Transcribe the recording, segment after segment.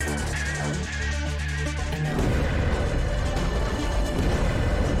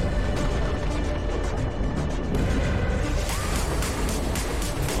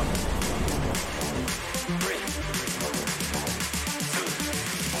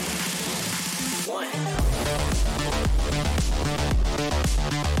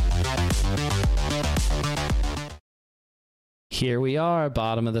Here we are,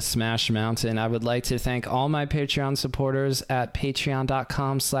 bottom of the Smash Mountain. I would like to thank all my Patreon supporters at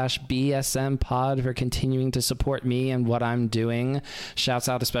patreon.com/BSMpod for continuing to support me and what I'm doing. Shouts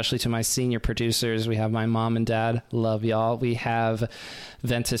out especially to my senior producers. We have my mom and dad. Love y'all. We have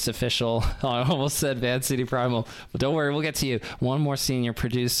Ventus Official. I almost said Van City Primal, but don't worry, we'll get to you. One more senior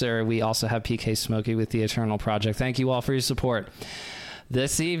producer. We also have PK Smokey with the Eternal Project. Thank you all for your support.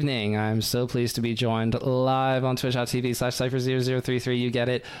 This evening, I'm so pleased to be joined live on twitch.tv/cypher0033. You get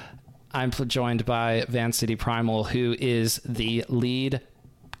it. I'm joined by Van City Primal, who is the lead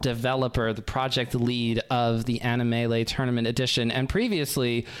developer, the project lead of the Animelee Tournament Edition, and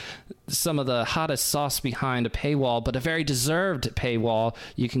previously some of the hottest sauce behind a paywall, but a very deserved paywall.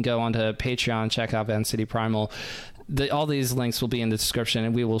 You can go onto Patreon, check out Van City Primal. All these links will be in the description,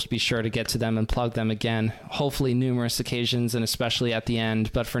 and we will be sure to get to them and plug them again, hopefully numerous occasions, and especially at the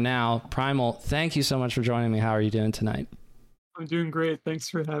end. But for now, Primal, thank you so much for joining me. How are you doing tonight? I'm doing great. Thanks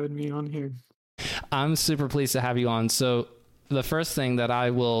for having me on here. I'm super pleased to have you on. So the first thing that I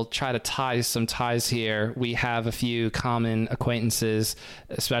will try to tie some ties here, we have a few common acquaintances,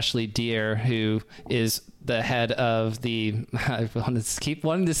 especially Deer, who is the head of the, I keep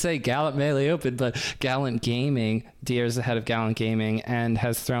wanting to say Gallant Melee Open, but Gallant Gaming. Deer is the head of Gallant Gaming and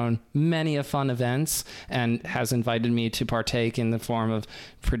has thrown many a fun events and has invited me to partake in the form of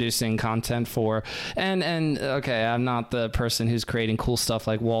producing content for. And okay, I'm not the person who's creating cool stuff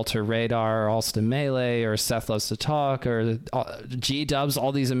like Walter Radar or Alston Melee or Seth Loves to Talk or G-Dubs,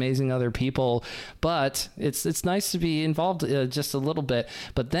 all these amazing other people, but it's nice to be involved just a little bit.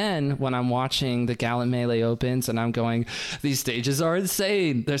 But then when I'm watching the Gallant Melee Opens and I'm going, these stages are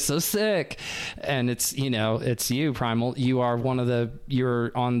insane, they're so sick, and it's you, Primal. You're on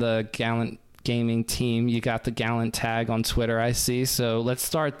the Gallant Gaming team. You got the Gallant tag on Twitter, I see. So let's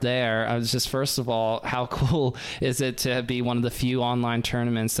start there. I was just, first of all, how cool is it to be one of the few online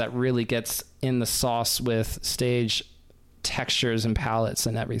tournaments that really gets in the sauce with stage textures and palettes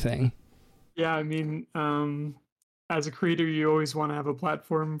and everything? Yeah, I mean, as a creator, you always want to have a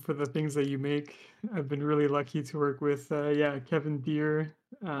platform for the things that you make. I've been really lucky to work with, Kevin Deer,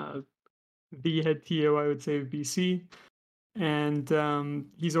 the head TO, I would say, of BC. And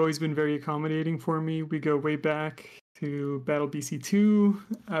he's always been very accommodating for me. We go way back to Battle BC 2.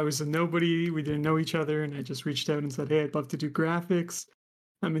 I was a nobody. We didn't know each other. And I just reached out and said, hey, I'd love to do graphics.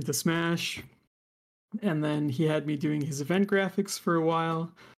 I'm into Smash. And then he had me doing his event graphics for a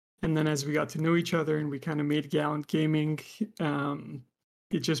while. And then as we got to know each other and we kind of made Gallant Gaming,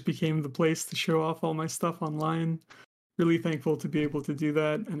 it just became the place to show off all my stuff online. Really thankful to be able to do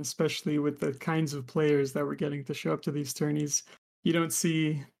that, and especially with the kinds of players that were getting to show up to these tourneys. You don't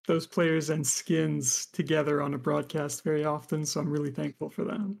see those players and skins together on a broadcast very often, so I'm really thankful for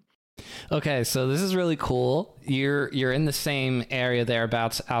that. Okay, so this is really cool. You're in the same area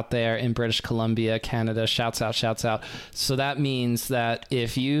thereabouts out there in British Columbia, Canada. Shouts out. So that means that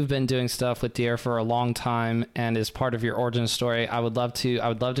if you've been doing stuff with Deer for a long time and is part of your origin story, I would love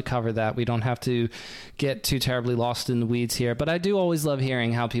to cover that. We don't have to get too terribly lost in the weeds here, but I do always love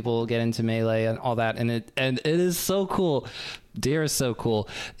hearing how people get into Melee and all that, and it is so cool. Deer is so cool.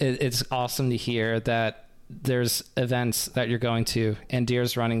 It's awesome to hear that there's events that you're going to and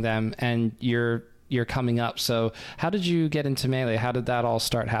Deer's running them and you're coming up. So how did you get into Melee? How did that all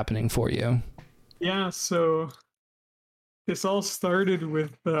start happening for you? Yeah, so this all started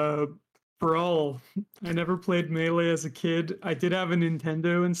with Brawl. I never played Melee as a kid. I did have a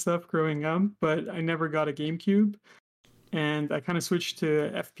Nintendo and stuff growing up, but I never got a GameCube. And I kind of switched to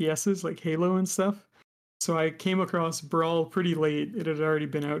FPSs like Halo and stuff. So I came across Brawl pretty late. It had already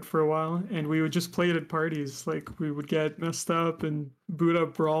been out for a while, and we would just play it at parties. Like, we would get messed up and boot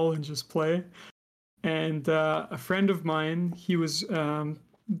up Brawl and just play. And a friend of mine, he was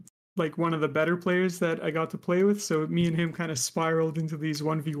like one of the better players that I got to play with. So me and him kind of spiraled into these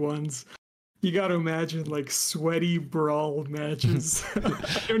 1v1s. You got to imagine like sweaty Brawl matches.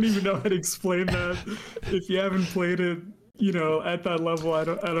 I don't even know how to explain that. If you haven't played it, at that level, I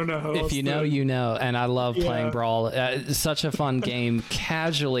don't know how. If you know, you know, and I love playing Brawl. It's such a fun game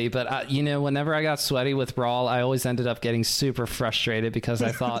casually, but whenever I got sweaty with Brawl, I always ended up getting super frustrated because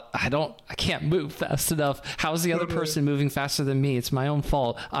I thought I can't move fast enough. How's the other person moving faster than me? It's my own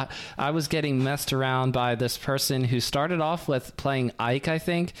fault. I was getting messed around by this person who started off with playing Ike, I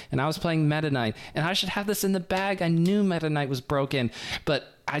think, and I was playing Meta Knight, and I should have this in the bag. I knew Meta Knight was broken,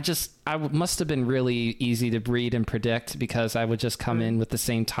 but I must have been really easy to read and predict because I would just come in with the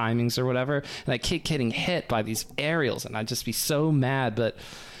same timings or whatever, and I keep getting hit by these aerials, and I'd just be so mad. But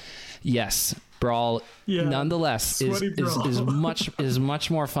yes, Brawl, nonetheless, is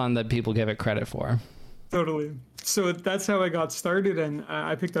much more fun than people give it credit for. Totally. So that's how I got started, and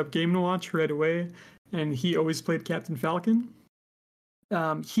I picked up Game & Watch right away, and he always played Captain Falcon.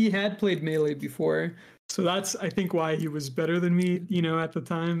 He had played Melee before, so that's, I think, why he was better than me, at the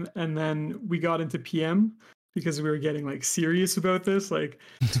time. And then we got into PM because we were getting like serious about this. Like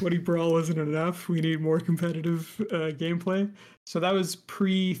 20 Brawl isn't enough. We need more competitive gameplay. So that was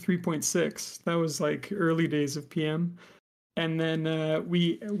pre 3.6. That was like early days of PM. And then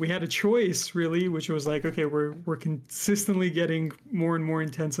we had a choice really, which was like, okay, we're consistently getting more and more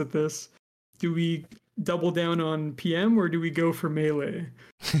intense at this. Do we double down on PM or do we go for Melee?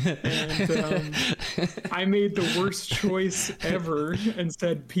 And I made the worst choice ever and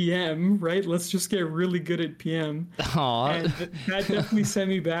said PM, right? Let's just get really good at PM. Aww. And that definitely sent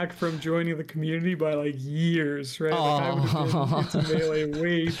me back from joining the community by like years, right? Like I would have been into Melee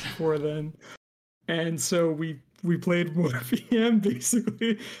way before then. And so we played more PM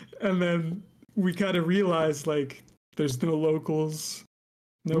basically, and then we kind of realized like there's no locals.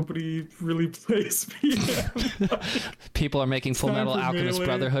 Nobody really plays PM. People are making Full Metal Alchemist Melee.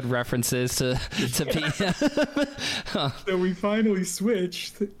 Brotherhood references to PM. So we finally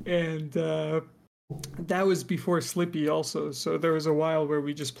switched, and that was before Slippy also. So there was a while where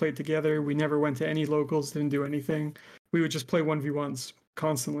we just played together. We never went to any locals, didn't do anything. We would just play 1v1s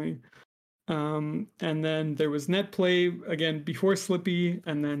constantly. And then there was net play again before Slippy,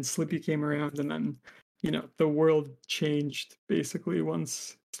 and then Slippy came around, and then the world changed basically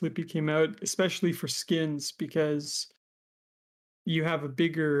once Slippy came out, especially for skins, because you have a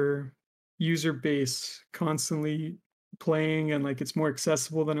bigger user base constantly playing, and like it's more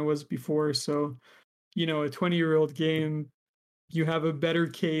accessible than it was before. So, a 20-year-old game, you have a better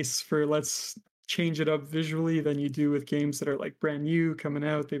case for let's change it up visually than you do with games that are like brand new coming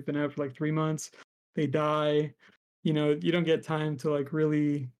out. They've been out for like 3 months. They die. You don't get time to like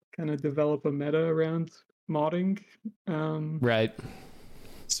really kind of develop a meta around modding. Right.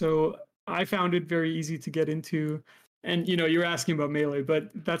 So I found it very easy to get into. And, you're asking about Melee, but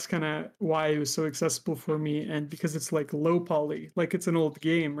that's kind of why it was so accessible for me. And because it's like low poly, like it's an old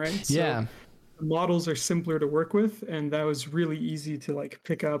game, right? So yeah. The models are simpler to work with. And that was really easy to like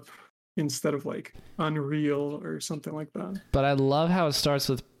pick up instead of like Unreal or something like that. But I love how it starts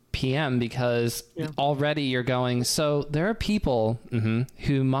with PM because already you're going, so there are people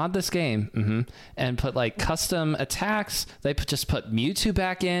who mod this game and put like custom attacks. They just put Mewtwo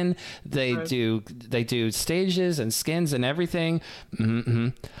back in. They do stages and skins and everything.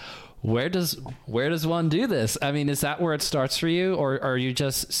 Where does one do this? I mean, is that where it starts for you, or are you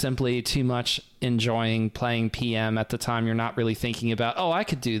just simply too much enjoying playing PM at the time? You're not really thinking about, oh, I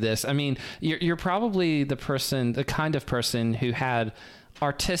could do this. I mean, you're probably the kind of person who had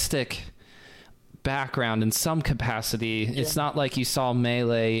artistic background in some capacity. It's not like you saw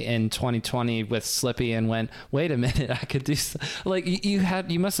Melee in 2020 with Slippy and went, wait a minute, I could do like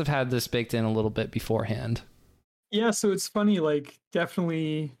you must have had this baked in a little bit beforehand. Yeah, so it's funny, like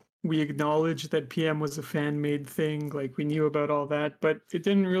definitely we acknowledged that PM was a fan-made thing, like we knew about all that, but it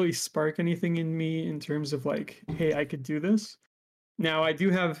didn't really spark anything in me in terms of like, hey, I could do this. Now I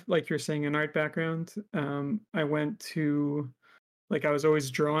do have, like you're saying, an art background. I went to I was always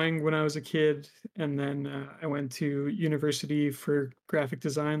drawing when I was a kid, and then I went to university for graphic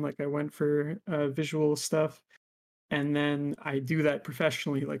design. Like I went for visual stuff, and then I do that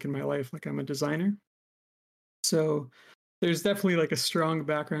professionally, like in my life, like I'm a designer. So there's definitely like a strong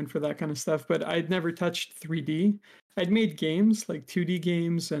background for that kind of stuff, but I'd never touched 3D. I'd made games, like 2D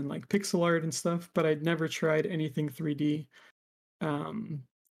games and like pixel art and stuff, but I'd never tried anything 3D.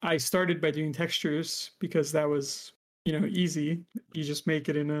 I started by doing textures because that was easy. You just make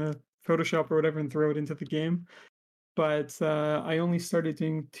it in a Photoshop or whatever and throw it into the game. But I only started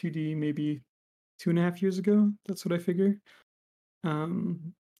doing 2D maybe 2.5 years ago. That's what I figure.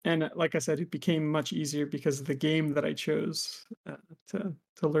 And like I said, it became much easier because of the game that I chose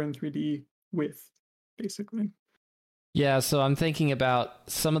to learn 3D with, basically. Yeah, so I'm thinking about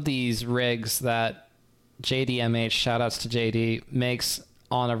some of these rigs that JDMH, shout outs to JD, makes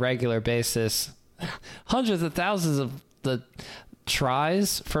on a regular basis. Hundreds of thousands of the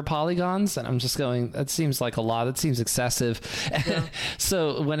tries for polygons, and I'm just going, that seems like a lot. It seems excessive. Yeah.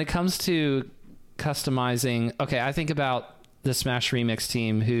 So when it comes to customizing, okay, I think about the Smash Remix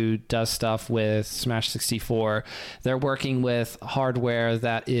team who does stuff with Smash 64. They're working with hardware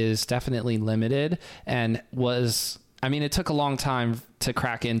that is definitely limited and it took a long time to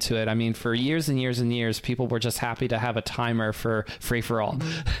crack into it. I mean, for years and years and years, people were just happy to have a timer for free-for-all.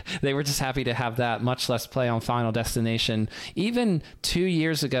 They were just happy to have that, much less play on Final Destination. Even 2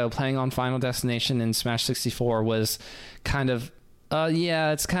 years ago, playing on Final Destination in Smash 64 was kind of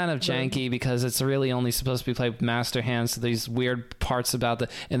Yeah, it's kind of Right. janky because it's really only supposed to be played with master hands. So these weird parts about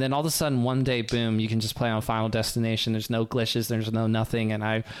and then all of a sudden one day, boom, you can just play on Final Destination. There's no glitches, there's no nothing,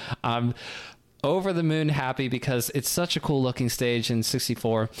 and I'm over the moon happy because it's such a cool looking stage in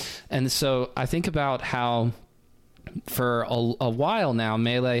 64. And so I think about how for a while now,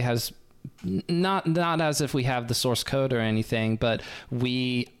 Melee has not as if we have the source code or anything, but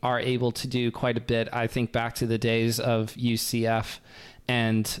we are able to do quite a bit. I think back to the days of UCF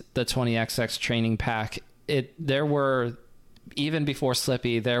and the 20XX training pack. There were, even before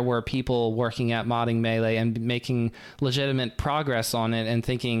Slippy, there were people working at modding Melee and making legitimate progress on it and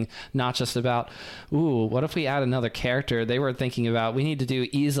thinking not just about, ooh, what if we add another character? They were thinking about, we need to do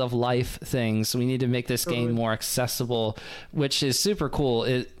ease of life things. We need to make this game more accessible, which is super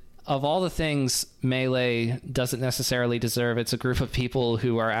cool. Of all the things Melee doesn't necessarily deserve, it's a group of people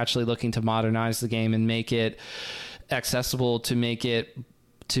who are actually looking to modernize the game and make it accessible, to make it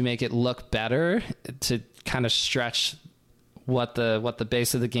look better, to kind of stretch what the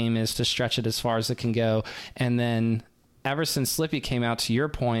base of the game is, to stretch it as far as it can go. And then ever since Slippy came out, to your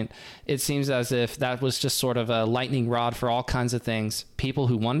point, it seems as if that was just sort of a lightning rod for all kinds of things. People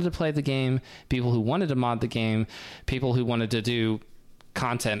who wanted to play the game, people who wanted to mod the game, people who wanted to do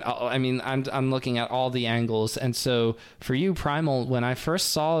content. I mean, I'm looking at all the angles. And so for you, Primal, when I first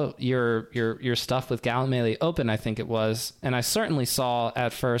saw your stuff with Gallant Melee Open, I think it was, and I certainly saw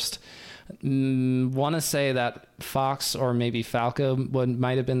at first, want to say that Fox or maybe Falco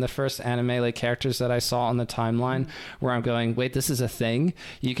might have been the first Animelee characters that I saw on the timeline, where I'm going, wait, this is a thing?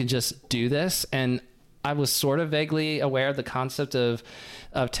 You can just do this? And I was sort of vaguely aware of the concept of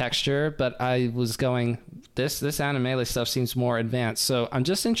texture, but I was going, this Animelee stuff seems more advanced. So I'm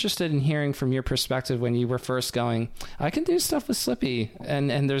just interested in hearing from your perspective when you were first going, I can do stuff with Slippy,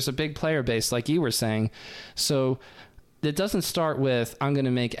 and there's a big player base, like you were saying. So it doesn't start with, I'm going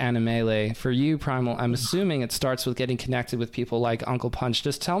to make Animelee. For you, Primal, I'm assuming it starts with getting connected with people like Uncle Punch.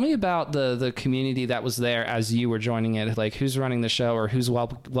 Just tell me about the community that was there as you were joining it. Like, who's running the show, or who's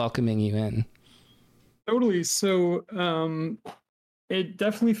welcoming you in? Totally. So it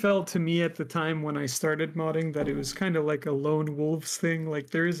definitely felt to me at the time when I started modding that it was kind of like a lone wolves thing.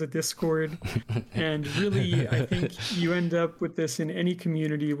 Like, there is a Discord, and really, I think you end up with this in any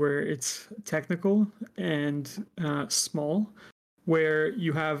community where it's technical and small, where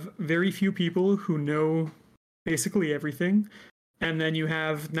you have very few people who know basically everything. And then you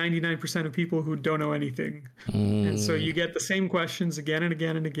have 99% of people who don't know anything. And so you get the same questions again and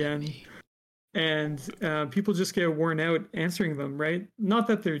again and again. And people just get worn out answering them, right? Not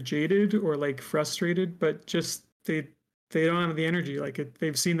that they're jaded or like frustrated, but just they don't have the energy. Like,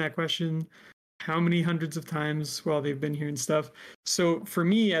 they've seen that question how many hundreds of times while they've been here and stuff. So for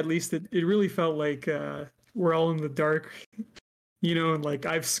me, at least, it really felt like we're all in the dark, and like,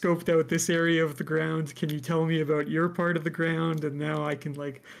 I've scoped out this area of the ground. Can you tell me about your part of the ground? And now I can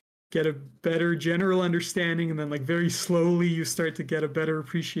like get a better general understanding, and then like very slowly you start to get a better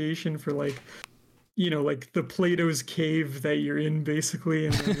appreciation for like like the Plato's cave that you're in, basically,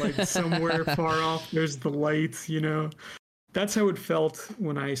 and then like somewhere far off there's the light. That's how it felt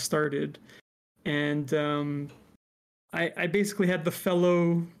when I started. And I basically had the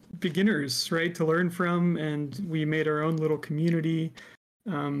fellow beginners, right, to learn from, and we made our own little community.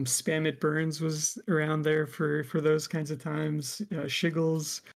 Spam It Burns was around there for those kinds of times.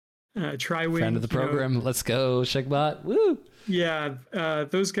 Shiggles, Triwing, friend of the program. Let's go, Shigbot. Woo! Yeah,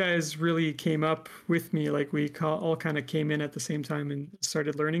 those guys really came up with me. Like, we all kind of came in at the same time and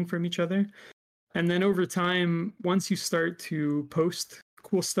started learning from each other. And then over time, once you start to post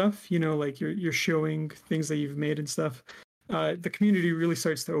cool stuff, like you're showing things that you've made and stuff, the community really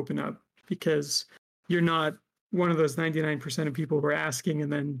starts to open up, because you're not one of those 99% of people who are asking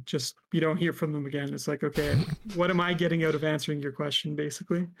and then just you don't hear from them again. It's like, okay, what am I getting out of answering your question,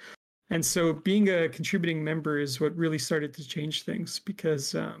 basically? And so being a contributing member is what really started to change things,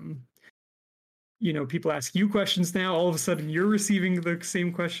 because people ask you questions now. All of a sudden you're receiving the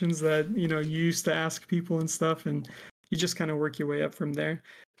same questions that you used to ask people and stuff, and you just kind of work your way up from there.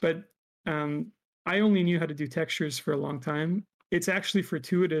 But I only knew how to do textures for a long time. It's actually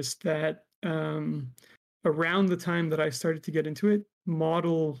fortuitous that around the time that I started to get into it,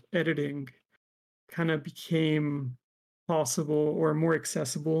 model editing kind of became possible or more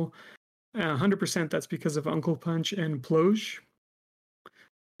accessible. 100% that's because of Uncle Punch and Ploj,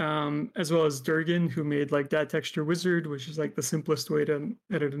 as well as Durgan, who made like that Texture Wizard, which is like the simplest way to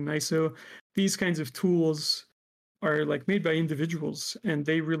edit an ISO. These kinds of tools are like made by individuals, and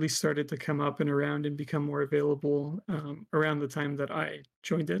they really started to come up and around and become more available around the time that I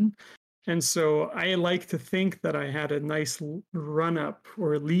joined in. And so I like to think that I had a nice run up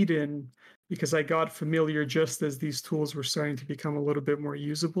or lead in because I got familiar just as these tools were starting to become a little bit more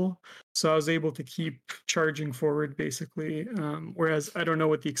usable. So I was able to keep charging forward basically. Whereas I don't know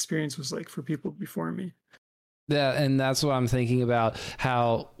what the experience was like for people before me. Yeah, and that's what I'm thinking about,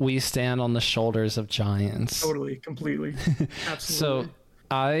 how we stand on the shoulders of giants. Totally, completely. So Absolutely.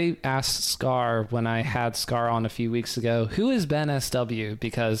 I asked Scar when I had Scar on a few weeks ago, who is Ben SW?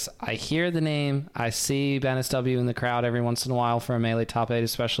 Because I hear the name, I see Ben SW in the crowd every once in a while for a Melee top 8,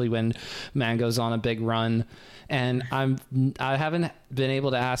 especially when Mango's on a big run. And I haven't been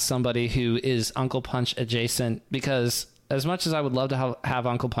able to ask somebody who is Uncle Punch adjacent, because as much as I would love to have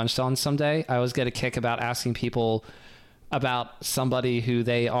Uncle Punch on someday, I always get a kick about asking people about somebody who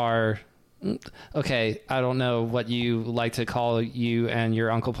they are. Okay, I don't know what you like to call you and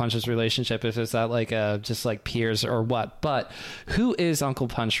your Uncle Punch's relationship, if it's that like just like peers or what, but who is Uncle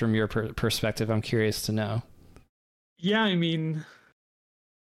Punch from your perspective? I'm curious to know. Yeah, I mean,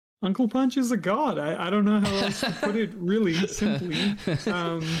 Uncle Punch is a god. I don't know how else to put it really simply.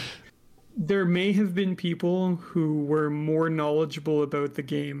 There may have been people who were more knowledgeable about the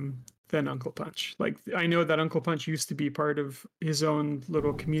game than Uncle Punch. Like, I know that Uncle Punch used to be part of his own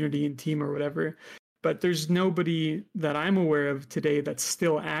little community and team or whatever, but there's nobody that I'm aware of today that's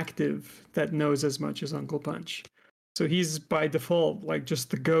still active that knows as much as Uncle Punch. So he's by default like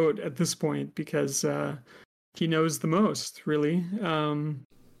just the GOAT at this point because he knows the most, really. And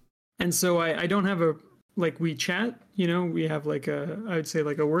so I don't have a, like, we chat, you know, we have like I would say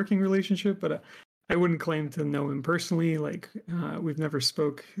like a working relationship, but I wouldn't claim to know him personally. Like, we've never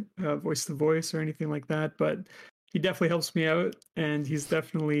spoke voice to voice or anything like that, but he definitely helps me out, and he's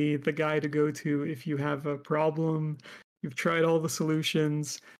definitely the guy to go to if you have a problem. You've tried all the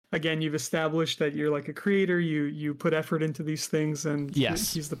solutions. Again, you've established that you're like a creator. You put effort into these things, and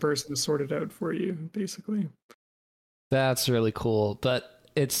Yes, he's the person to sort it out for you, basically. that's really cool. But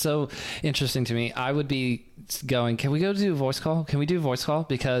it's so interesting to me. I would be going, can we go do a voice call? Can we do a voice call?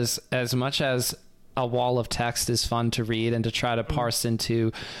 Because as much as a wall of text is fun to read and to try to parse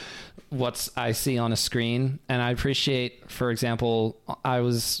into what I see on a screen, and I appreciate, for example, I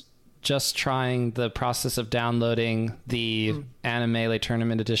was just trying the process of downloading the Animelee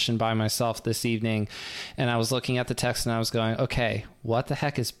Tournament Edition by myself this evening, and I was looking at the text and I was going, okay, what the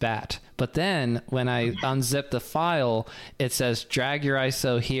heck is BAT? But then when I unzip the file, it says drag your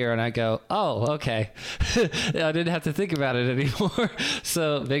ISO here, and I go, oh, okay. I didn't have to think about it anymore.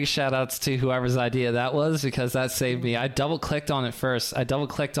 So big shout outs to whoever's idea that was, because that saved me. I double clicked on it first. I double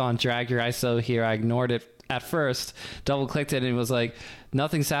clicked on drag your ISO here. I ignored it at first, double clicked it, and it was like,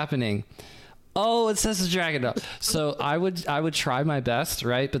 nothing's happening. Oh, it says to drag it up. So I would try my best,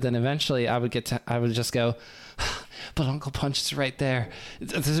 right? But then eventually I would just go, but Uncle Punch is right there.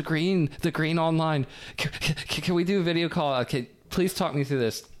 There's the green online. Can we do a video call? Okay, please talk me through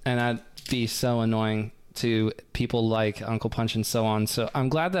this. And I'd be so annoying to people like Uncle Punch and so on. So I'm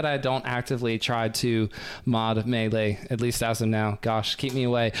glad that I don't actively try to mod Melee, at least as of now. Gosh, keep me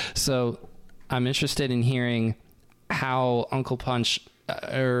away. So I'm interested in hearing how Uncle Punch,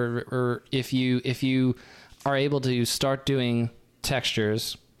 or if you are able to start doing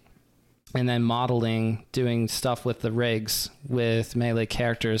textures and then modeling, doing stuff with the rigs with Melee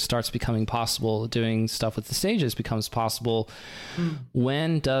characters starts becoming possible, doing stuff with the stages becomes possible.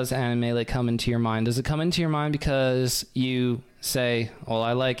 When does Animelee come into your mind? Does it come into your mind because you say, well,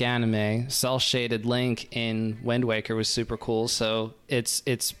 I like anime, cel-shaded Link in Wind Waker was super cool, so it's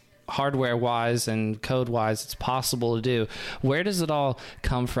hardware wise and code wise, it's possible to do. Where does it all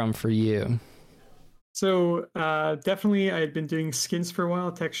come from for you? So definitely I had been doing skins for a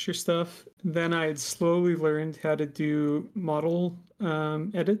while, texture stuff. Then I had slowly learned how to do model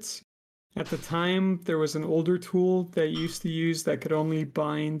edits. At the time, there was an older tool that you used to use that could only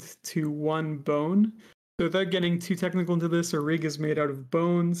bind to one bone. So without getting too technical into this, a rig is made out of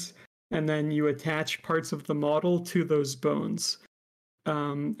bones, and then you attach parts of the model to those bones.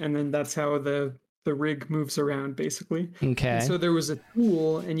 And then that's how the rig moves around, basically. Okay. And so there was a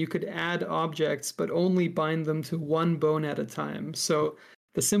tool, and you could add objects, but only bind them to one bone at a time. So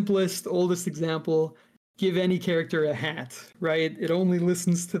the simplest, oldest example, give any character a hat, right? It only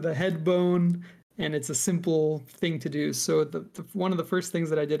listens to the head bone, and it's a simple thing to do. So one of the first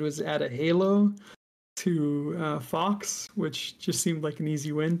things that I did was add a halo to Fox, which just seemed like an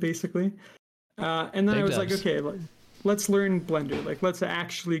easy win, basically. And then I was like, okay, let's learn Blender. Like, let's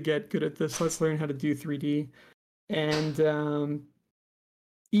actually get good at this. Let's learn how to do 3D. And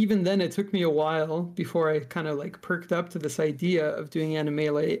even then, it took me a while before I kind of like perked up to this idea of doing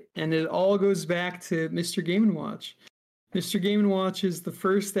Animelee. And it all goes back to Mr. Game & Watch. Mr. Game & Watch is the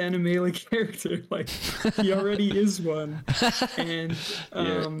first Animela character. Like, he already is one. And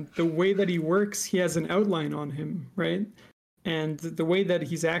the way that he works, he has an outline on him, right? And the way that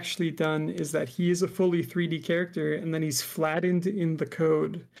he's actually done is that he is a fully 3D character, and then he's flattened in the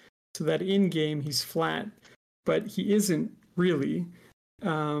code so that in-game he's flat, but he isn't really.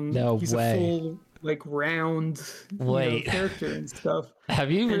 No he's way. a full, like, round character and stuff. Have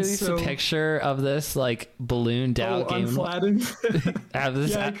you released a picture of this, like, ballooned out Game & Watch?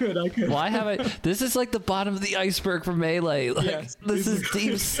 Yeah, I could. Why have I? This is like the bottom of the iceberg for Melee. Like, yes, this is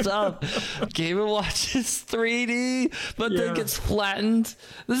deep stuff. Game & Watch is 3D, but then gets flattened.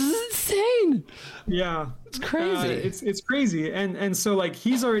 This is insane. Yeah, it's crazy. It's crazy, and so, like,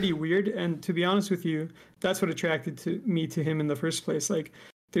 he's already weird. And to be honest with you, that's what attracted me to him in the first place. Like,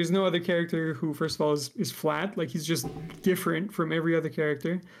 there's no other character who, first of all, is flat. Like, he's just different from every other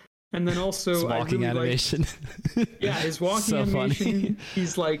character. And then also, his walking animation. His walking animation. Funny.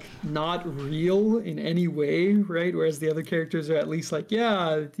 He's, like, not real in any way, right? Whereas the other characters are at least like,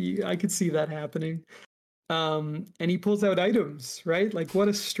 I could see that happening. And he pulls out items, right? Like, what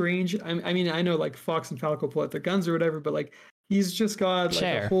a strange. I mean, I know, like, Fox and Falco pull out their guns or whatever, but, like, he's just got like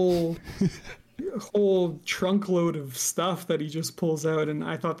a whole trunk load of stuff that he just pulls out, and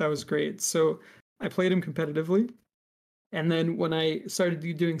I thought that was great. So I played him competitively, and then when I started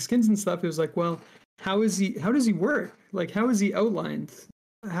doing skins and stuff, it was like, well, how does he work? Like, how is he outlined?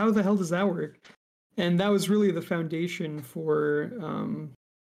 How the hell does that work? And that was really the foundation for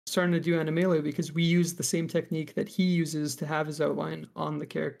starting to do Animela, because we use the same technique that he uses to have his outline on the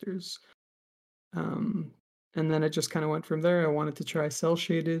characters. And then it just kind of went from there. I wanted to try cell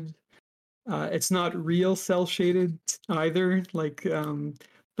shaded. It's not real cell shaded either. Like,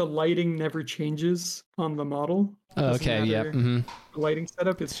 the lighting never changes on the model. Okay, yeah. Mm-hmm. The lighting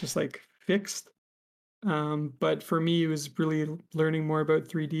setup, it's just like fixed. But for me, it was really learning more about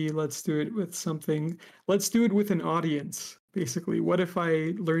 3D. Let's do it with an audience, basically. What if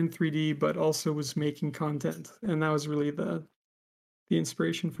I learned 3D but also was making content? And that was really the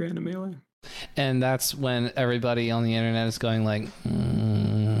inspiration for Animela. And that's when everybody on the internet is going like,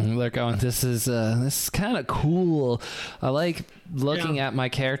 they're going, this is kind of cool. I like looking at my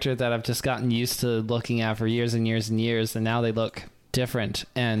character that I've just gotten used to looking at for years and years and years, and now they look different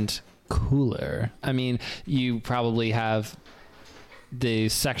and cooler. I mean, you probably have the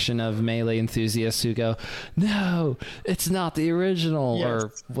section of Melee enthusiasts who go, no, it's not the original,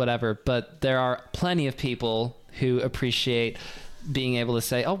 or whatever, but there are plenty of people who appreciate being able to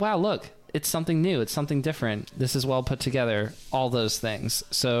say, oh wow, look, it's something new, it's something different, this is well put together, all those things.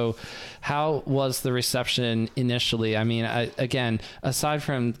 So how was the reception initially? I mean, again, aside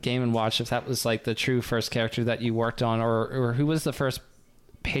from Game & Watch, if that was like the true first character that you worked on, or who was the first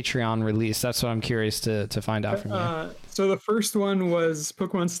Patreon release? That's what I'm curious to find out from you. So the first one was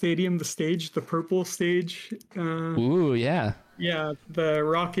Pokemon Stadium, the stage, the purple stage. Ooh, yeah. Yeah, the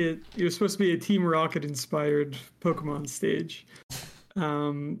Rocket, it was supposed to be a Team Rocket inspired Pokemon stage.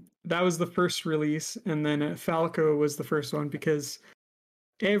 That was the first release, and then Falco was the first one, because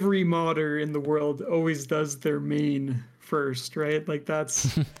every modder in the world always does their main first, right? Like,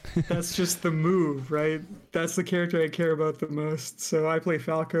 that's just the move, right? That's the character I care about the most. So I play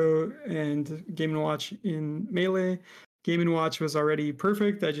Falco and Game & Watch in Melee. Game & Watch was already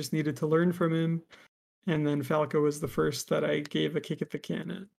perfect. I just needed to learn from him. And then Falco was the first that I gave a kick at the can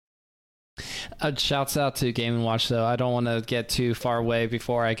at. Shouts out to Game & Watch, though. I don't want to get too far away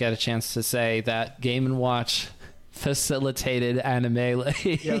before I get a chance to say that Game & Watch facilitated Animela.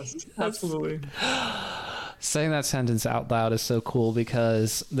 Yes, absolutely. Saying that sentence out loud is so cool,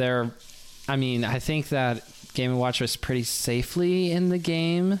 because I think that Game & Watch was pretty safely in the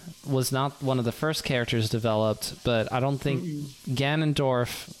game, was not one of the first characters developed, but I don't think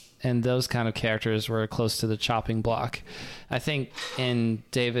Ganondorf and those kind of characters were close to the chopping block. I think in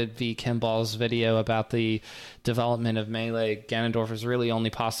David V. Kimball's video about the development of Melee, Ganondorf was really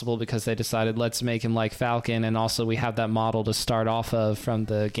only possible because they decided, let's make him like Falcon, and also we have that model to start off of from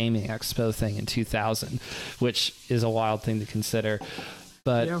the Gaming Expo thing in 2000, which is a wild thing to consider.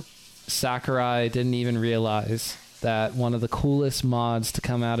 But Sakurai didn't even realize that one of the coolest mods to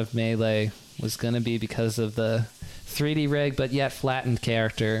come out of Melee was going to be because of the 3D rig, but yet flattened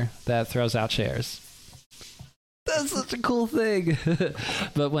character that throws out chairs. That's such a cool thing.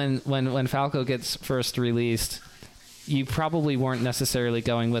 But when Falco gets first released, you probably weren't necessarily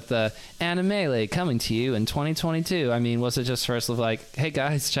going with the Animela coming to you in 2022. I mean, was it just first of like, hey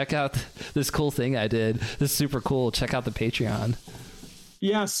guys, check out this cool thing I did. This is super cool. Check out the Patreon.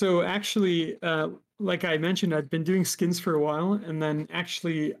 Yeah, so actually, like I mentioned, I've been doing skins for a while, and then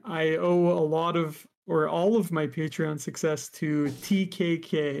actually I owe a lot of, or all of my Patreon success to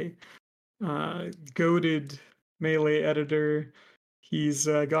TKK, goated Melee editor. He's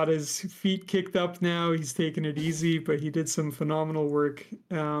got his feet kicked up now. He's taken it easy, but he did some phenomenal work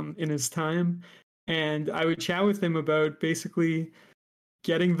in his time. And I would chat with him about basically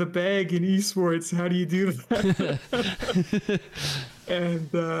getting the bag in esports. How do you do that?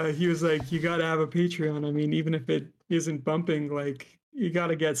 And he was like, you got to have a Patreon. I mean, even if it isn't bumping, like, you got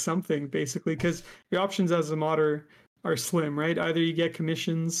to get something, basically, because your options as a modder are slim, right? Either you get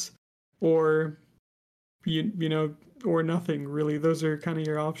commissions or you know, or nothing, really. Those are kind of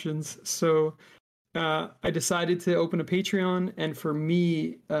your options. So I decided to open a Patreon, and for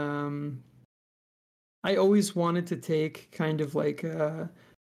me, I always wanted to take kind of like a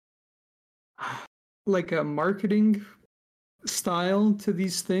marketing style to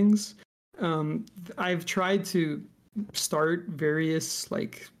these things. I've tried to start various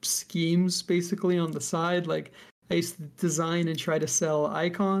like schemes basically on the side. Like I used to design and try to sell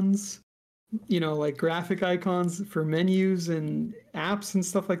icons, you know, like graphic icons for menus and apps and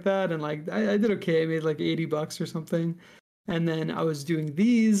stuff like that. And like I did okay. I made like $80 or something. And then I was doing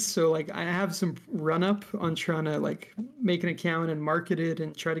these. So like I have some run up on trying to like make an account and market it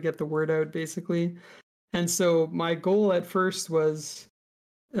and try to get the word out basically. And so my goal at first was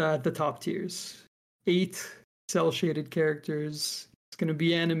the top tiers, 8 cell shaded characters. It's going to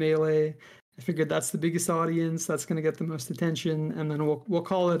be Animelee. I figured that's the biggest audience. That's going to get the most attention. And then we'll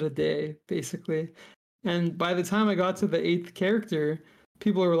call it a day basically. And by the time I got to the 8th character,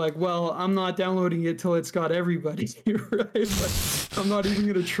 people were like, well, I'm not downloading it till it's got everybody, right? Like, I'm not even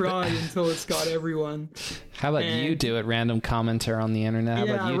going to try until it's got everyone. How about you do it, random commenter on the internet? How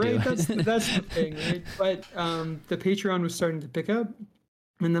about you do it? That's the thing, right? But the Patreon was starting to pick up.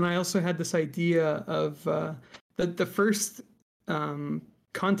 And then I also had this idea of the first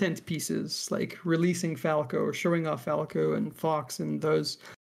content pieces, like releasing Falco or showing off Falco and Fox and those.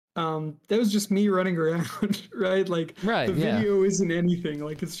 That was just me running around, right? Like the video isn't anything.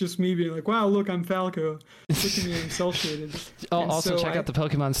 Like it's just me being like, wow, look, I'm Falco. Look at me, I'm cell shaded. Oh, and also check out the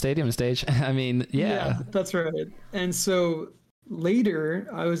Pokemon Stadium stage. I mean, yeah, that's right. And so later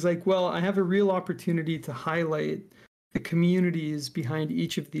I was like, well, I have a real opportunity to highlight the communities behind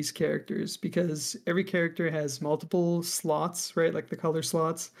each of these characters, because every character has multiple slots, right? Like the color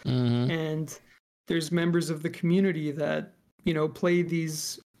slots. Mm-hmm. And there's members of the community that, you know, play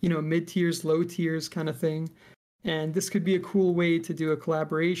these, you know, mid tiers, low tiers kind of thing. And this could be a cool way to do a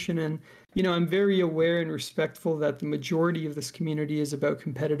collaboration. And, you know, I'm very aware and respectful that the majority of this community is about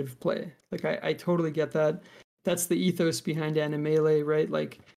competitive play. Like, I totally get that. That's the ethos behind Animelee, right?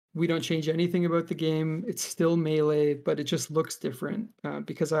 Like, we don't change anything about the game. It's still Melee, but it just looks different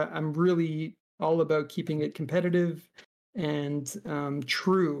because I'm really all about keeping it competitive and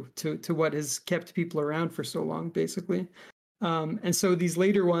true to what has kept people around for so long, basically. And so these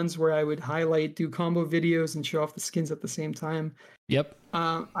later ones where I would highlight, do combo videos and show off the skins at the same time. Yep.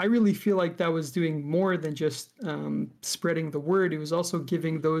 I really feel like that was doing more than just spreading the word. It was also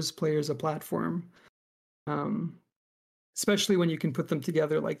giving those players a platform. Especially when you can put them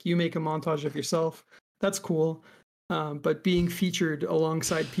together, like you make a montage of yourself. That's cool. But being featured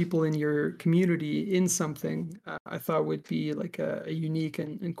alongside people in your community in something, I thought would be like a unique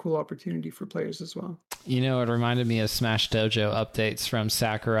and cool opportunity for players as well. You know, it reminded me of Smash Dojo updates from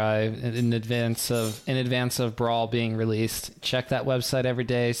Sakurai in advance of Brawl being released. Check that website every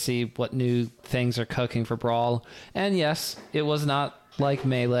day, see what new things are cooking for Brawl. And yes, it was not like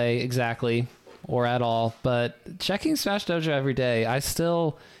Melee exactly or at all, but checking Smash Dojo every day, I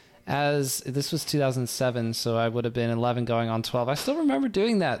still, as this was 2007, so I would have been 11 going on 12. I still remember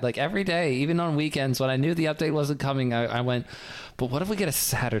doing that like every day, even on weekends when I knew the update wasn't coming. I went, but what if we get a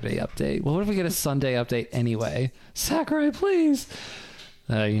Saturday update? What if we get a Sunday update anyway? Sakurai, please.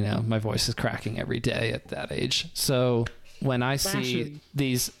 You know, my voice is cracking every day at that age. So when I see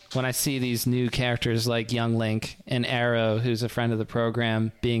these new characters like Young Link and Arrow, who's a friend of the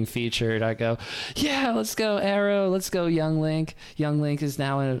program, being featured, I go, yeah, let's go Arrow, let's go Young Link. Young Link is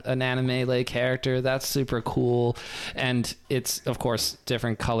now an Animelee character. That's super cool. And it's, of course,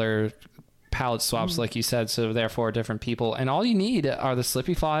 different color palette swaps, like you said, so therefore different people. And all you need are the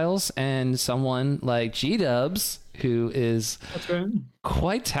Slippy files and someone like G-Dubs, who is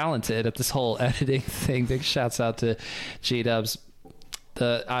quite talented at this whole editing thing. Big shouts out to G-Dubs.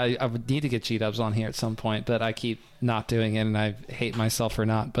 I would need to get G-Dubs on here at some point, but I keep not doing it, and I hate myself for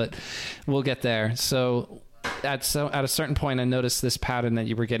not, but we'll get there. So at a certain point, I noticed this pattern that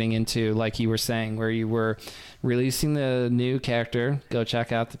you were getting into, like you were saying, where you were releasing the new character. Go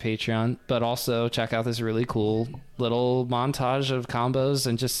check out the Patreon, but also check out this really cool little montage of combos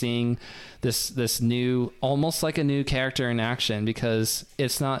and just seeing this new, almost like a new character in action, because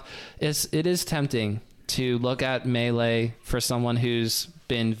it is tempting to look at Melee for someone who's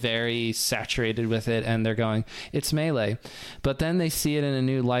been very saturated with it and they're going, it's Melee, but then they see it in a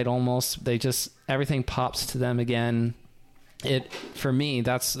new light. Almost, everything pops to them again. For me,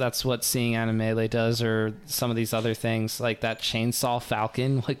 that's what seeing Animelee does, or some of these other things like that Chainsaw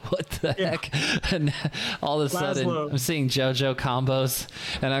Falcon. Like, what the heck? And all of a sudden, I'm seeing JoJo combos,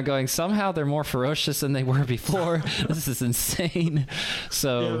 and I'm going, somehow they're more ferocious than they were before. This is insane.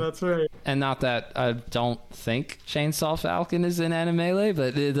 So, yeah, that's right. And not that I don't think Chainsaw Falcon is in Animelee,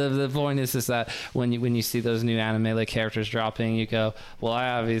 but the point is that when you see those new Animelee characters dropping, you go, well, I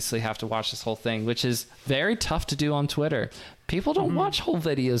obviously have to watch this whole thing, which is very tough to do on Twitter. People don't watch whole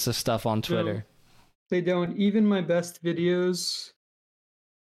videos of stuff on Twitter. No, they don't. Even my best videos,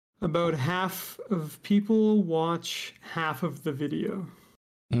 about half of people watch half of the video.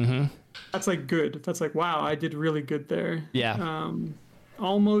 Mm-hmm. That's like good. That's like, wow, I did really good there. Yeah.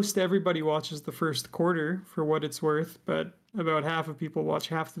 Almost everybody watches the first quarter for what it's worth, but about half of people watch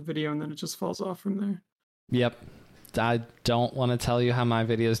half the video and then it just falls off from there. Yep. I don't want to tell you how my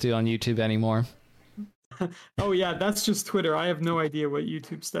videos do on YouTube anymore. Oh yeah, that's just Twitter. I have no idea what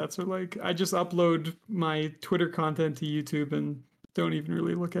YouTube stats are like. I just upload my Twitter content to YouTube and don't even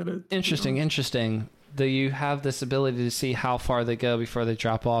really look at it. Interesting. Do you have this ability to see how far they go before they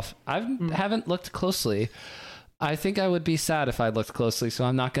drop off? I haven't looked closely. I think I would be sad if I looked closely, so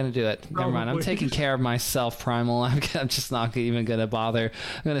I'm not going to do it. Never mind. I'm taking care of myself, Primal. I'm just not even going to bother.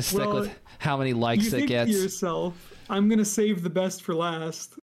 I'm going to stick with how many likes it gets. You think to yourself, I'm going to save the best for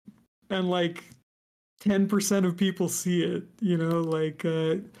last. And like 10% of people see it, like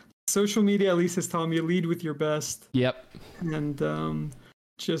social media at least has taught me, lead with your best. Yep. And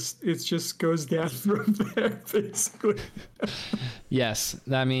it just goes down from there, basically. Yes.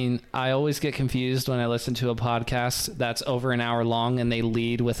 I mean, I always get confused when I listen to a podcast that's over an hour long and they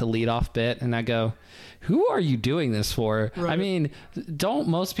lead with a lead off bit, and I go, who are you doing this for? Right. I mean, don't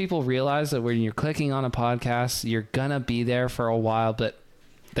most people realize that when you're clicking on a podcast, you're gonna be there for a while, but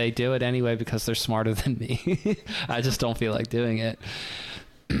they do it anyway because they're smarter than me. I just don't feel like doing it.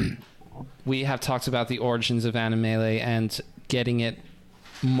 We have talked about the origins of Animelee and getting it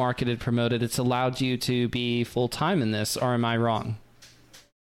marketed, promoted. It's allowed you to be full-time in this, or am I wrong?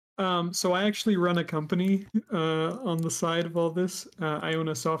 So I actually run a company on the side of all this. I own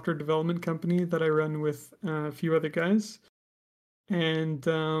a software development company that I run with a few other guys. And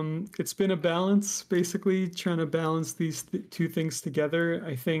it's been a balance, basically trying to balance these two things together.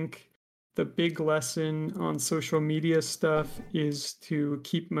 I think the big lesson on social media stuff is to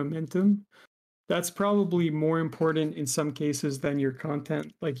keep momentum. That's probably more important in some cases than your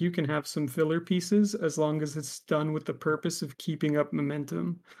content. Like, you can have some filler pieces as long as it's done with the purpose of keeping up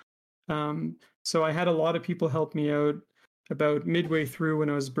momentum. So I had a lot of people help me out. About midway through, when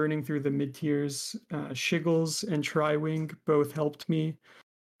I was burning through the mid-tiers, Shiggles and Triwing both helped me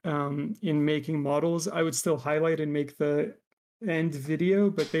in making models. I would still highlight and make the end video,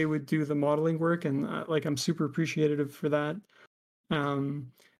 but they would do the modeling work, and I'm super appreciative for that. And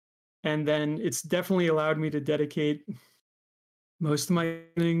then it's definitely allowed me to dedicate most of my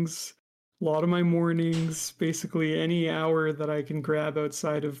evenings, a lot of my mornings, basically any hour that I can grab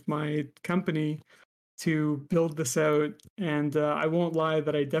outside of my company to build this out. And I won't lie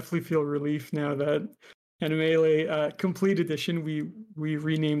that I definitely feel relief now that Animelee Complete Edition, we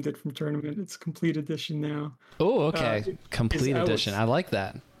renamed it from Tournament. It's Complete Edition now. Oh, okay. Complete Edition. I like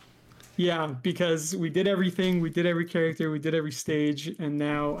that. Yeah, because we did everything. We did every character. We did every stage. And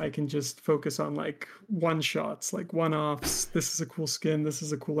now I can just focus on like one-shots, like one-offs. This is a cool skin. This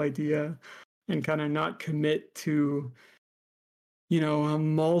is a cool idea. And kind of not commit to a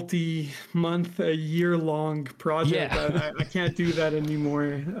multi-month, a year-long project. Yeah. I can't do that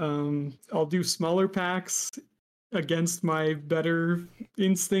anymore. I'll do smaller packs against my better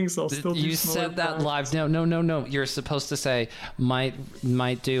instincts. I'll still do you said that packs. Live. No. You're supposed to say might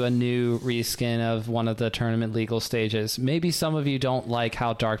do a new reskin of one of the tournament legal stages. Maybe some of you don't like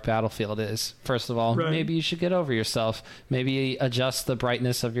how dark Battlefield is. First of all, right. Maybe you should get over yourself. Maybe adjust the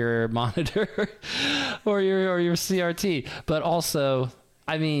brightness of your monitor or your CRT. But also,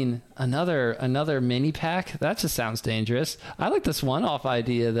 I mean, another mini pack, that just sounds dangerous. I like this one-off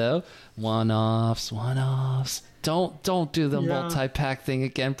idea though. One-offs. Don't do the multi-pack thing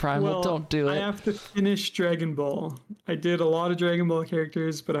again, Primal. Well, don't do it. I have to finish Dragon Ball. I did a lot of Dragon Ball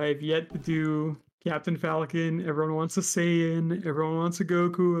characters, but I have yet to do Captain Falcon. Everyone wants a Saiyan. Everyone wants a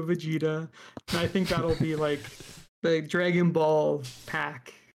Goku, a Vegeta. And I think that'll be like the Dragon Ball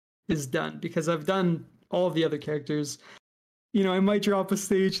pack is done because I've done all of the other characters. You know, I might drop a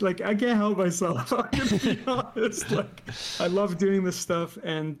stage. Like, I can't help myself. I'm gonna be honest. Like, I love doing this stuff,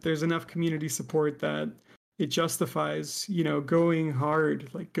 and there's enough community support that it justifies, you know, going hard,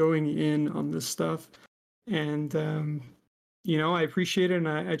 like going in on this stuff. And you know, I appreciate it, and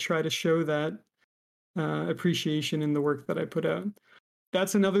I try to show that appreciation in the work that I put out.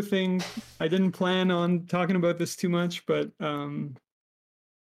 That's another thing. I didn't plan on talking about this too much, but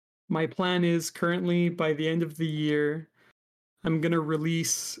my plan is currently by the end of the year, I'm going to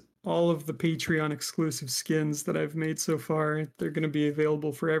release all of the Patreon exclusive skins that I've made so far. They're going to be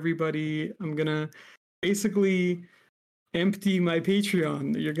available for everybody. I'm going to basically empty my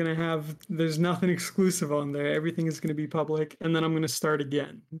Patreon. You're going to have, there's nothing exclusive on there. Everything is going to be public. And then I'm going to start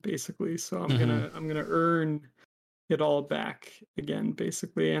again, basically. So I'm going to earn it all back again,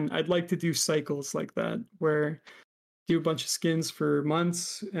 basically. And I'd like to do cycles like that where do a bunch of skins for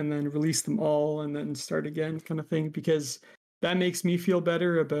months and then release them all and then start again kind of thing, because that makes me feel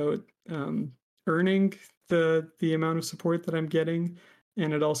better about earning the amount of support that I'm getting,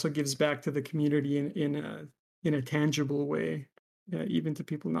 and it also gives back to the community in a tangible way, even to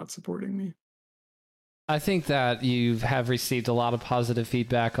people not supporting me. I think that you have received a lot of positive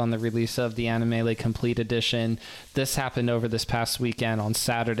feedback on the release of the Animele Complete Edition. This happened over this past weekend on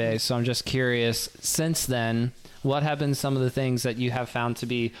Saturday, so I'm just curious, since then, what have been some of the things that you have found to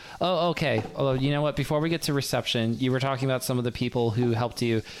be, you know what, before we get to reception, you were talking about some of the people who helped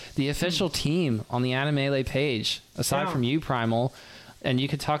you. The official team on the Animele page, aside from you, Primal, and you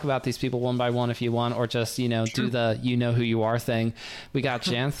could talk about these people one by one if you want, or just, you know, do the you know who you are thing. We got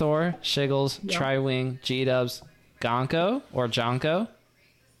Janthor, Shiggles, Triwing, G-Dubs, Gonko or Jonko.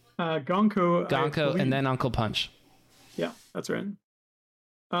 Gonko, and then Uncle Punch. Yeah, that's right.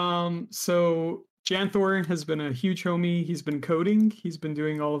 So Janthor has been a huge homie. He's been coding. He's been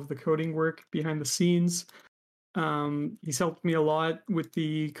doing all of the coding work behind the scenes. He's helped me a lot with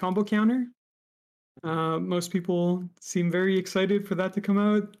the combo counter. Most people seem very excited for that to come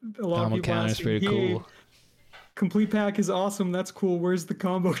out. A lot of people asking, pretty cool. Complete pack is awesome. That's cool. Where's the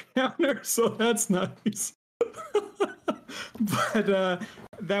combo counter? So that's nice. But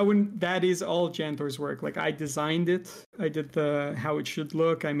that is all Janthor's work. Like, I designed it. I did how it should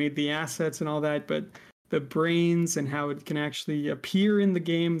look. I made the assets and all that. But the brains and how it can actually appear in the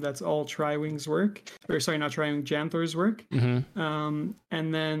game, that's all Triwing's work. Or sorry, not Triwing, Janthor's work.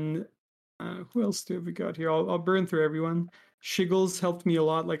 And then who else have we got here? I'll burn through everyone. Shiggles helped me a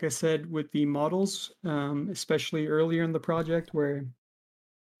lot, like I said, with the models, especially earlier in the project where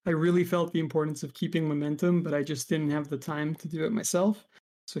I really felt the importance of keeping momentum, but I just didn't have the time to do it myself.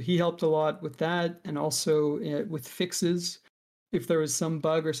 So he helped a lot with that, and also with fixes. If there was some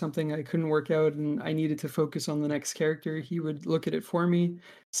bug or something I couldn't work out and I needed to focus on the next character, he would look at it for me.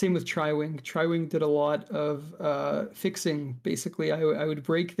 Same with Triwing. Triwing did a lot of fixing, basically. I would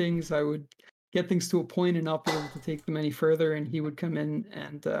break things, I would get things to a point and not be able to take them any further, and he would come in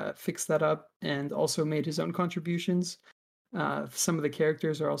and fix that up, and also made his own contributions. Some of the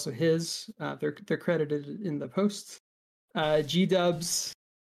characters are also his. They're credited in the posts. G-Dubs,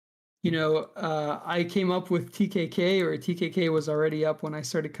 you know, I came up with TKK, or TKK was already up when I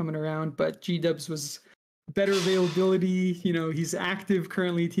started coming around, but G-Dubs was better availability. You know, he's active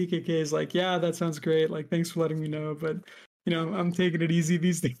currently. TKK is like, yeah, that sounds great. Like, thanks for letting me know, but you know, I'm taking it easy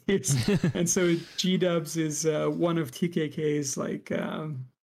these days. And so G-Dubs is one of TKK's, like,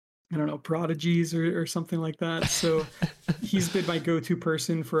 I don't know, prodigies or something like that. So he's been my go-to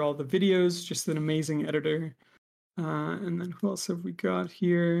person for all the videos, just an amazing editor. And then who else have we got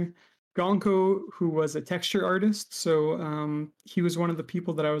here? Gonko, who was a texture artist. So he was one of the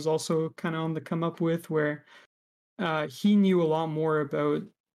people that I was also kind of on the come up with, where he knew a lot more about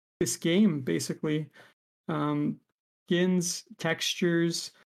this game, basically. Skins,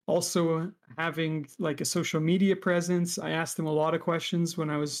 textures, also having like a social media presence. I asked him a lot of questions when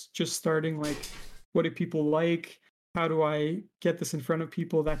I was just starting, like, what do people like? How do I get this in front of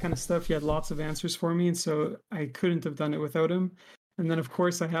people? That kind of stuff. He had lots of answers for me, and so I couldn't have done it without him. And then, of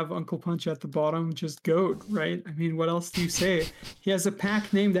course, I have Uncle Punch at the bottom, just GOAT, right? I mean, what else do you say? He has a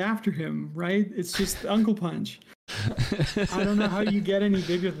pack named after him, right? It's just Uncle Punch. I don't know how you get any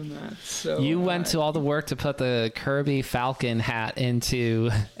bigger than that. So you went to all the work to put the Kirby Falcon hat into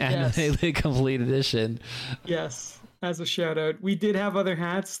Animele Complete Edition. Yes, as a shout out. We did have other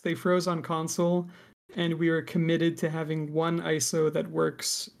hats. They froze on console, and we were committed to having one ISO that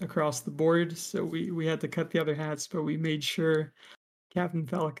works across the board. So we had to cut the other hats, but we made sure Captain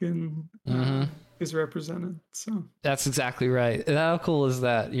Falcon is represented. So That's exactly right. And how cool is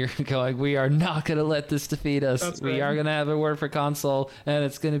that? You're going, we are not going to let this defeat us. that's We right. are going to have a word for console, and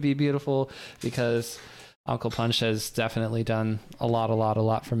it's going to be beautiful because Uncle Punch has definitely done a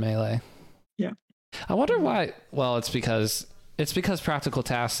lot for Melee. Yeah. I wonder why. Well, it's because Practical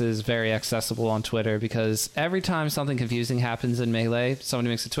Tasks is very accessible on Twitter, because every time something confusing happens in Melee, somebody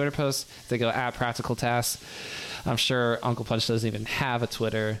makes a Twitter post, they go at Practical Tasks. I'm sure Uncle Punch doesn't even have a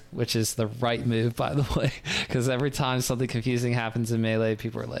Twitter, which is the right move, by the way, because every time something confusing happens in Melee,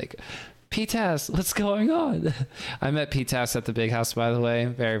 people are like, PTAS, what's going on? I met PTAS at the Big House, by the way.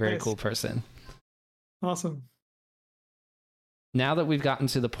 Very, very Nice. cool person. Awesome. Now that we've gotten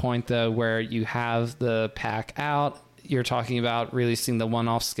to the point, though, where you have the pack out, you're talking about releasing the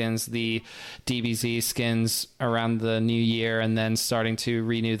one-off skins, the DBZ skins around the new year, and then starting to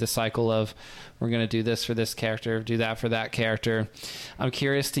renew the cycle of, we're going to do this for this character, do that for that character. I'm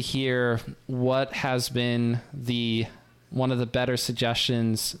curious to hear what has been one of the better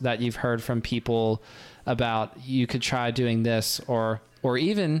suggestions that you've heard from people about, you could try doing this, or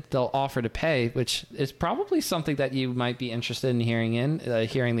even they'll offer to pay, which is probably something that you might be interested in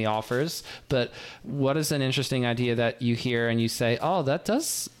hearing the offers. But what is an interesting idea that you hear and you say, oh,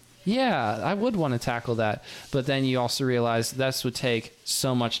 I would want to tackle that. But then you also realize this would take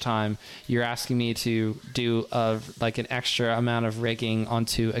so much time. You're asking me to do an extra amount of rigging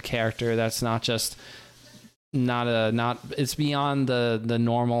onto a character that's it's beyond the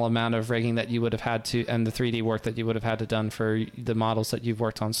normal amount of rigging that you would have had to, and the 3D work that you would have had to done for the models that you've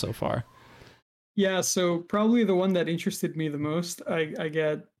worked on so far. Yeah, so probably the one that interested me the most,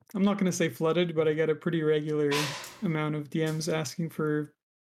 I'm not going to say flooded, but I get a pretty regular amount of DMs asking for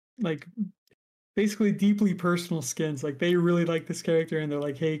like basically deeply personal skins. Like they really like this character and they're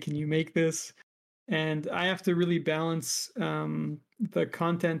like, hey, can you make this? And I have to really balance the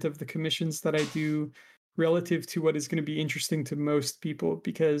content of the commissions that I do relative to what is going to be interesting to most people,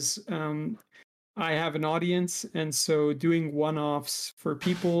 because I have an audience, and so doing one-offs for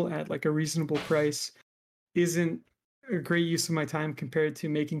people at like a reasonable price isn't a great use of my time compared to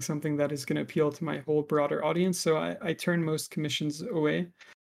making something that is going to appeal to my whole broader audience. So I turn most commissions away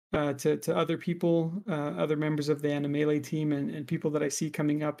to other people, other members of the Animelee team, and people that I see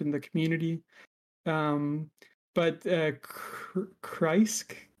coming up in the community. But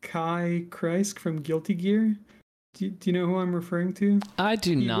Kai Kreisк from Guilty Gear. Do you know who I'm referring to? I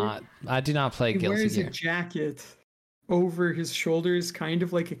do not play Guilty Gear. He wears a jacket over his shoulders, kind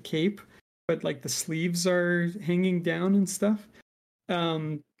of like a cape, but like the sleeves are hanging down and stuff.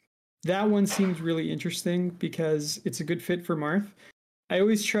 That one seems really interesting because it's a good fit for Marth. I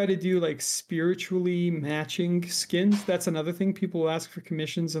always try to do like spiritually matching skins. That's another thing. People will ask for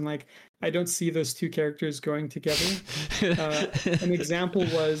commissions, and like I don't see those two characters going together. An example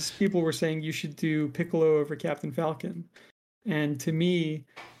was people were saying you should do Piccolo over Captain Falcon, and to me,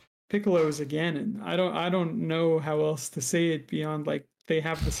 Piccolo is a Ganon. I don't know how else to say it beyond like they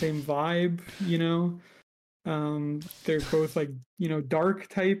have the same vibe, you know. They're both like, you know, dark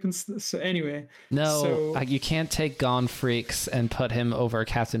type and so anyway. You can't take Gone Freaks and put him over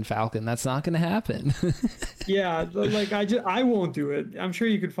Captain Falcon. That's not going to happen. Yeah, like I won't do it. I'm sure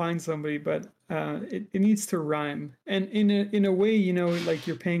you could find somebody, but it needs to rhyme. And in a way, you know, like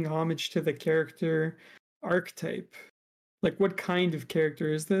you're paying homage to the character archetype. Like what kind of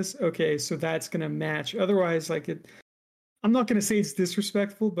character is this? Okay, so that's going to match. Otherwise, like I'm not going to say it's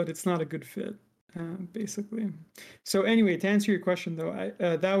disrespectful, but it's not a good fit. Basically. So anyway, to answer your question though,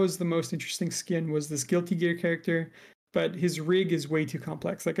 that was the most interesting skin, was this Guilty Gear character, but his rig is way too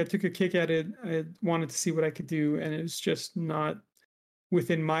complex. Like I took a kick at it, I wanted to see what I could do, and it was just not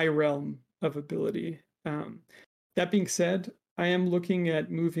within my realm of ability. That being said, I am looking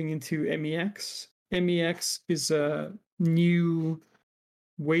at moving into MEX. MEX is a new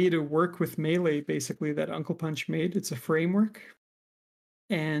way to work with Melee, basically, that Uncle Punch made. It's a framework,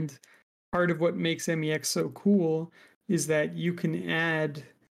 and part of what makes MEX so cool is that you can add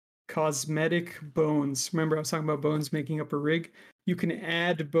cosmetic bones. Remember, I was talking about bones making up a rig? You can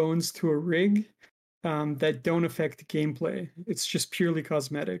add bones to a rig that don't affect gameplay. It's just purely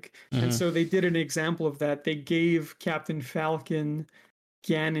cosmetic. Mm-hmm. And so they did an example of that. They gave Captain Falcon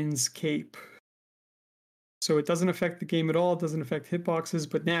Ganon's cape. So it doesn't affect the game at all. It doesn't affect hitboxes,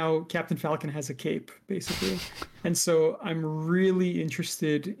 but now Captain Falcon has a cape, basically. And so I'm really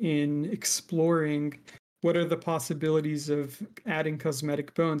interested in exploring what are the possibilities of adding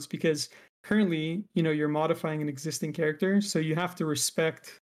cosmetic bones, because currently, you know, you're modifying an existing character, so you have to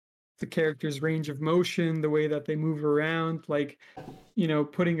respect the character's range of motion, the way that they move around. Like,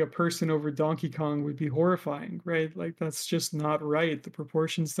 putting a person over Donkey Kong would be horrifying, right? Like, that's just not right. The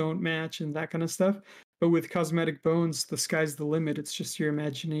proportions don't match and that kind of stuff. But with Cosmetic Bones, the sky's the limit. It's just your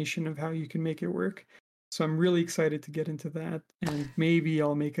imagination of how you can make it work. So I'm really excited to get into that, and maybe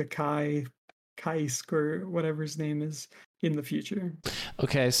I'll make a Kaisk or whatever his name is in the future.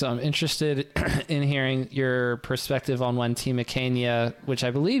 Okay, so I'm interested in hearing your perspective on when Team Acania, which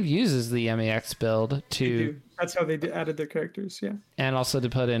I believe uses the MEX build to... That's how they added their characters, yeah. And also to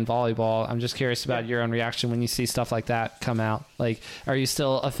put in volleyball. I'm just curious about your own reaction when you see stuff like that come out. Like, are you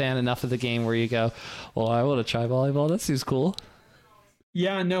still a fan enough of the game where you go, well, I want to try volleyball? That seems cool.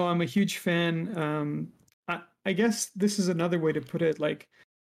 Yeah, no, I'm a huge fan. I guess this is another way to put it. Like,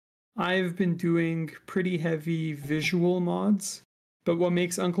 I've been doing pretty heavy visual mods, but what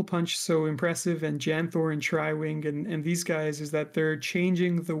makes Uncle Punch so impressive, and Janthor and Triwing and these guys, is that they're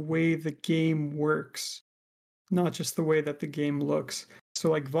changing the way the game works, not just the way that the game looks. So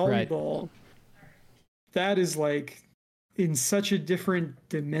like volleyball, that is like in such a different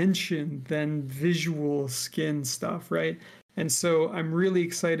dimension than visual skin stuff, right? And so I'm really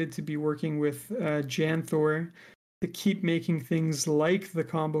excited to be working with Janthor to keep making things like the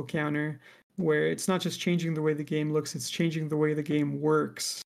combo counter, where it's not just changing the way the game looks, it's changing the way the game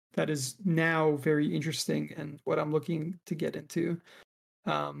works. That is now very interesting and what I'm looking to get into.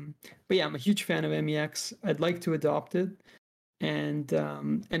 But yeah, I'm a huge fan of MEX. I'd like to adopt it. And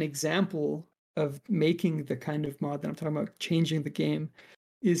an example of making the kind of mod that I'm talking about, changing the game,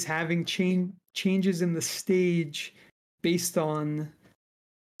 is having changes in the stage based on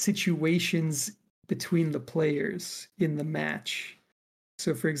situations between the players in the match.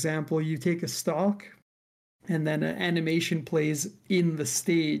 So for example, you take a stock and then an animation plays in the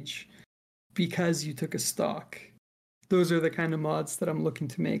stage because you took a stock. Those are the kind of mods that I'm looking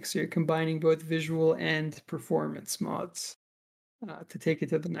to make. So you're combining both visual and performance mods to take it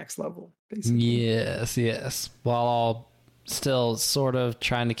to the next level, basically. Yes. While all still sort of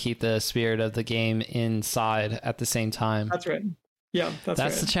trying to keep the spirit of the game inside at the same time. That's right. Yeah, that's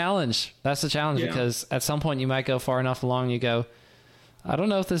right. The challenge. That's the challenge, because at some point you might go far enough along, you go, I don't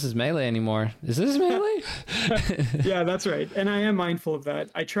know if this is Melee anymore. Is this Melee? Yeah, that's right. And I am mindful of that.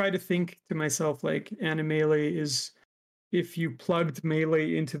 I try to think to myself, like, Animelee is if you plugged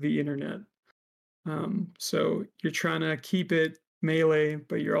Melee into the internet. So you're trying to keep it Melee,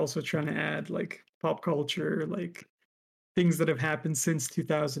 but you're also trying to add like pop culture, like things that have happened since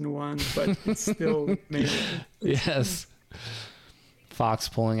 2001, but it's still Melee. Yes. Fox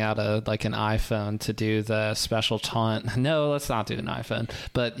pulling out an iPhone to do the special taunt. No, let's not do an iPhone,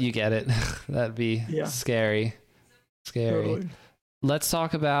 but you get it. That'd be scary. Totally. Let's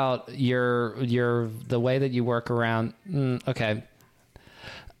talk about the way that you work around. Okay.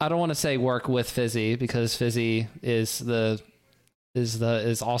 I don't want to say work with Fizzy, because Fizzy is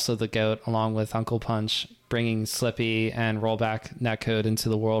also the GOAT, along with Uncle Punch, bringing Slippy and Rollback netcode into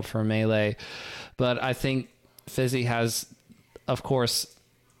the world for Melee. But I think Fizzy has, of course,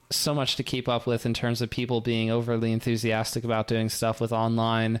 so much to keep up with in terms of people being overly enthusiastic about doing stuff with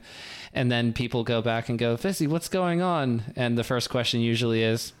online, and then people go back and go, Fizzy, what's going on? And the first question usually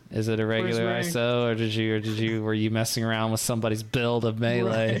is it a regular ISO, or were you messing around with somebody's build of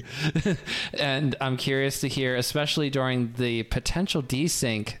Melee? Right. And I'm curious to hear, especially during the potential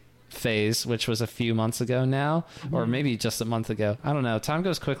desync phase, which was a few months ago now, or maybe just a month ago. I don't know. Time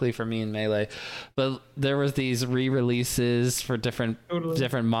goes quickly for me in Melee, but there was these re-releases for different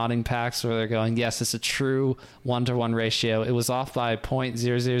modding packs where they're going, yes, it's a true 1-to-1 ratio. It was off by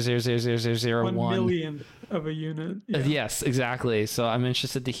 0.0000001 1 millionth of a unit. Yes, exactly. So I'm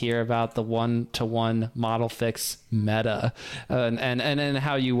interested to hear about the 1-to-1 model fix meta, and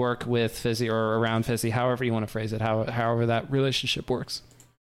how you work with Fizzy or around Fizzy, however you want to phrase it, however that relationship works.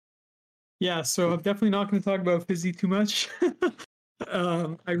 Yeah, so I'm definitely not going to talk about Fizzy too much.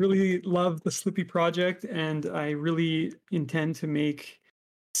 I really love the Slippy project, and I really intend to make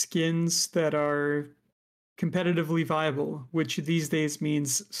skins that are competitively viable, which these days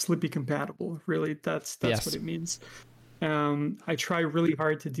means Slippy compatible. Really, that's what it means. I try really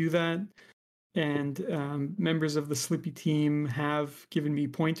hard to do that, and members of the Slippy team have given me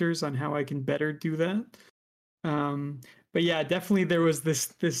pointers on how I can better do that. But yeah, definitely there was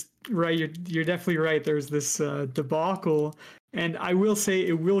this right. You're definitely right. There's this debacle, and I will say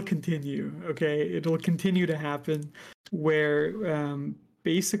it will continue. Okay, it'll continue to happen, where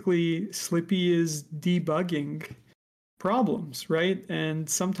basically Slippy is debugging problems, right? And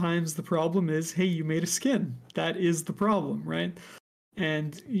sometimes the problem is, hey, you made a skin. That is the problem, right?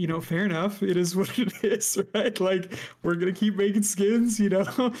 And fair enough, it is what it is, right? Like, we're gonna keep making skins,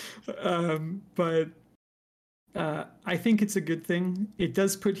 but I think it's a good thing. It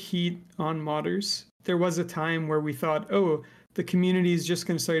does put heat on modders. There was a time where we thought, oh, the community is just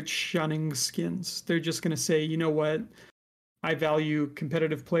going to start shunning skins. They're just going to say, you know what? I value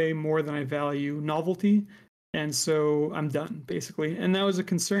competitive play more than I value novelty. And so I'm done, basically. And that was a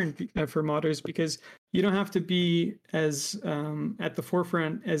concern for modders, because you don't have to be as at the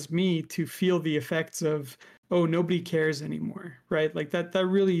forefront as me to feel the effects of, oh, nobody cares anymore, right? Like that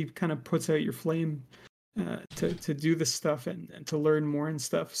really kind of puts out your flame to do this stuff and to learn more and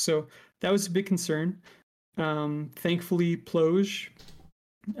stuff. So that was a big concern. Thankfully, Ploj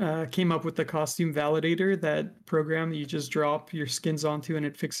came up with the costume validator, that program that you just drop your skins onto and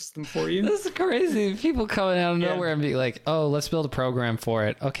it fixes them for you. This is crazy. People coming out of nowhere and be like, oh, let's build a program for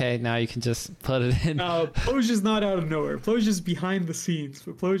it. Okay, now you can just put it in. Ploj is not out of nowhere. Ploj is behind the scenes,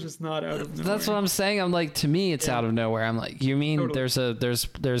 but Ploj is not out of nowhere. That's what I'm saying. I'm like, to me, it's out of nowhere. I'm like, you mean totally.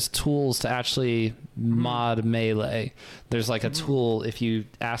 there's tools to actually mod Melee. There's like a tool, if you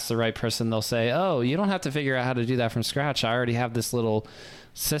ask the right person, they'll say, oh, you don't have to figure out how to do that from scratch. I already have this little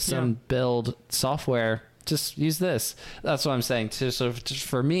system build software, just use this. That's what I'm saying too. So just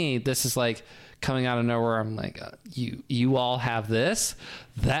for me, this is like coming out of nowhere. I'm like, you all have this,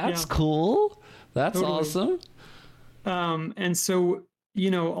 that's cool, that's awesome. And so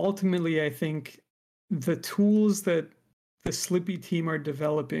ultimately I think the tools that the Slippi team are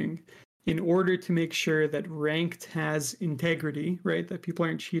developing in order to make sure that ranked has integrity, right, that people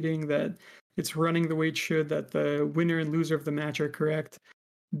aren't cheating, that it's running the way it should, that the winner and loser of the match are correct,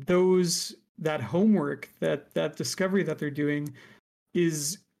 that homework, that discovery that they're doing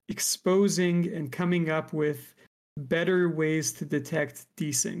is exposing and coming up with better ways to detect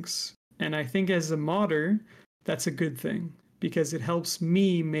desyncs. And I think as a modder, that's a good thing, because it helps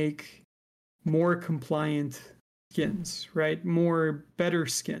me make more compliant skins, right? Better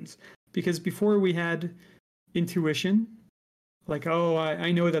skins. Because before we had intuition, like, oh,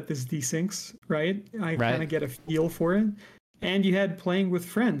 I know that this desyncs, right? I kind of get a feel for it. And you had playing with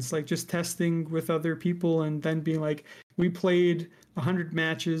friends, like just testing with other people and then being like, we played 100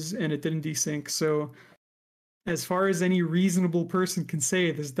 matches and it didn't desync. So as far as any reasonable person can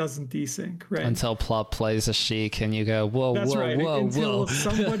say, this doesn't desync, right? Until Plup plays a Sheik and you go, whoa, that's whoa, right. whoa, Until whoa.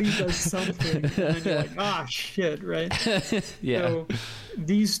 somebody does something and then you're like, ah, shit, right? Yeah. So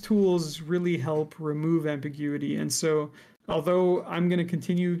these tools really help remove ambiguity. And so although I'm going to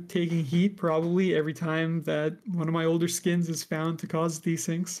continue taking heat probably every time that one of my older skins is found to cause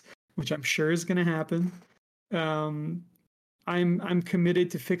desyncs, which I'm sure is going to happen, I'm committed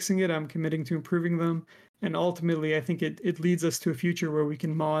to fixing it. I'm committing to improving them. And ultimately, I think it leads us to a future where we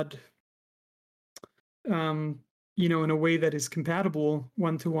can mod, in a way that is compatible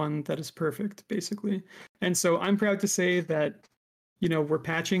one-to-one, that is perfect, basically. And so I'm proud to say that, we're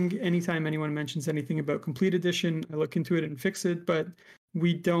patching anytime anyone mentions anything about Complete Edition. I look into it and fix it, but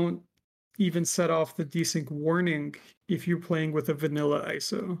we don't even set off the desync warning if you're playing with a vanilla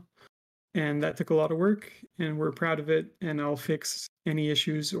ISO. And that took a lot of work, and we're proud of it. And I'll fix any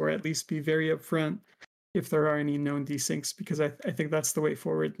issues, or at least be very upfront if there are any known desyncs, because I think that's the way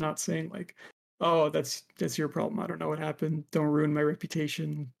forward. Not saying like, oh, that's your problem, I don't know what happened, don't ruin my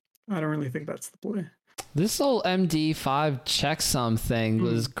reputation. I don't really think that's the play. This whole MD5 checksum thing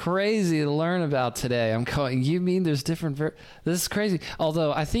was crazy to learn about today. I'm going, you mean there's different... This is crazy.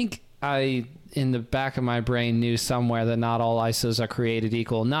 Although I think I, in the back of my brain, knew somewhere that not all ISOs are created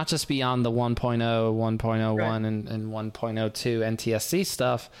equal, not just beyond the 1.0, 1.01, right, and 1.02 NTSC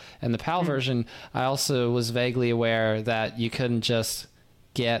stuff and the PAL version. I also was vaguely aware that you couldn't just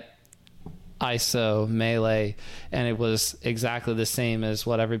get ISO Melee and it was exactly the same as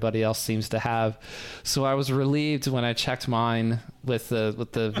what everybody else seems to have. So I was relieved when I checked mine with the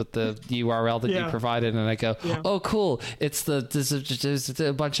URL that you provided, and I go, oh cool, it's there's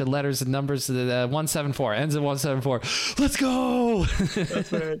a bunch of letters and numbers, 174 ends in 174. Let's go.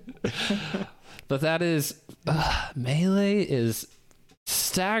 That's right. But that is Melee is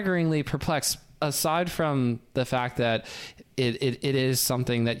staggeringly perplexed, aside from the fact that it is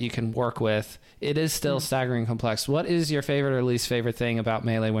something that you can work with. It is still staggering complex. What is your favorite or least favorite thing about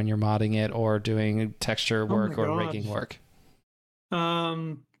Melee when you're modding it or doing texture work or rigging work?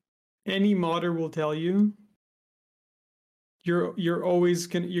 Any modder will tell you you're always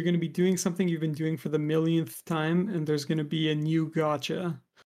gonna be doing something you've been doing for the millionth time, and there's gonna be a new gotcha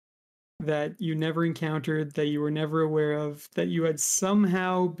that you never encountered, that you were never aware of, that you had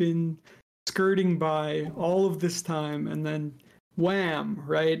somehow been skirting by all of this time, and then wham,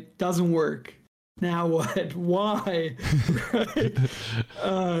 right? Doesn't work. now what? Why? Right?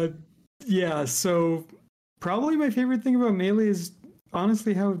 Yeah, so probably my favorite thing about Melee is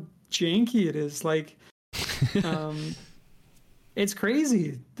honestly how janky it is. Like, it's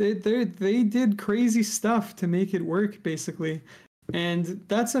crazy. They did crazy stuff to make it work, basically. And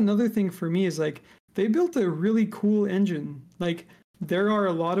that's another thing for me is like they built a really cool engine. Like there are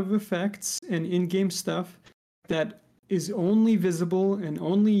a lot of effects and in-game stuff that is only visible and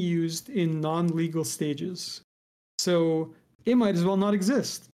only used in non-legal stages. So it might as well not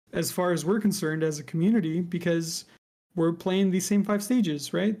exist as far as we're concerned as a community because we're playing these same 5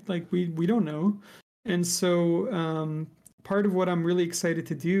 stages, right? Like we don't know. And so part of what I'm really excited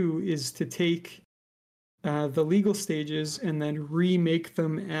to do is to take the legal stages and then remake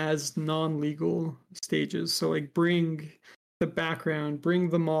them as non-legal stages. So like bring the background, bring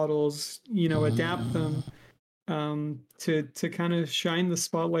the models, adapt them to kind of shine the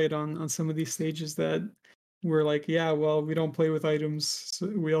spotlight on some of these stages that we're like, yeah, well, we don't play with items. So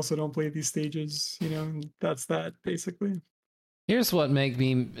we also don't play these stages, and that's that basically. Here's what would make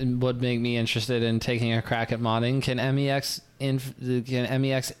me interested in taking a crack at modding. Can MEX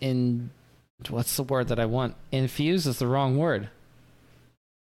what's the word that I want? Infuse is the wrong word.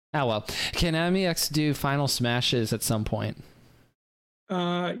 Oh well. Can MEX do final smashes at some point?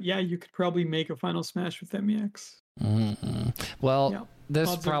 Yeah, you could probably make a final smash with MEX. Mm-hmm. Well, yeah.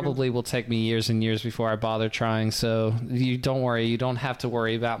 This probably will take me years and years before I bother trying, so you don't worry. You don't have to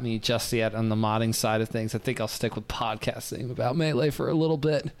worry about me just yet on the modding side of things. I think I'll stick with podcasting about Melee for a little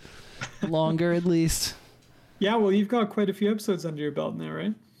bit longer at least. Yeah, well, you've got quite a few episodes under your belt now,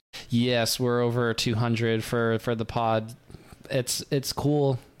 right? Yes, we're over 200 for the pod. It's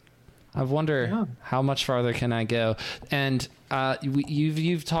cool. I wonder how much farther can I go. And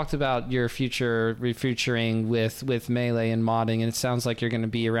you've talked about your future refeaturing with Melee and modding, and it sounds like you're going to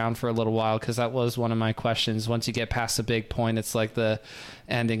be around for a little while because that was one of my questions. Once you get past a big point, it's like the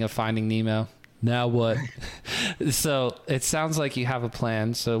ending of Finding Nemo. Now what? So it sounds like you have a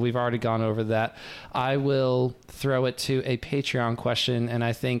plan. So we've already gone over that. I will throw it to a Patreon question, and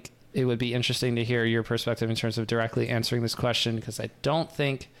I think it would be interesting to hear your perspective in terms of directly answering this question because I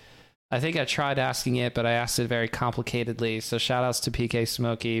think I tried asking it, but I asked it very complicatedly. So shout outs to PK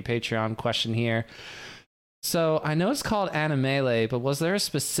Smokey, Patreon question here. So I know it's called Animelee, but was there a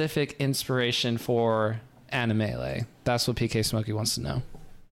specific inspiration for Animelee? That's what PK Smokey wants to know.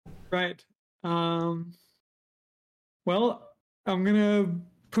 Right. Well, I'm going to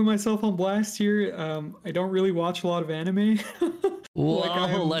put myself on blast here. I don't really watch a lot of anime.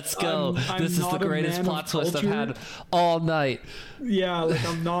 Whoa, let's go. This is the greatest plot twist I've had all night. Yeah, like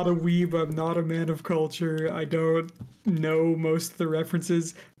I'm not a weeb. I'm not a man of culture. I don't know most of the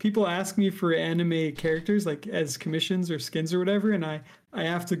references. People ask me for anime characters, like as commissions or skins or whatever, and I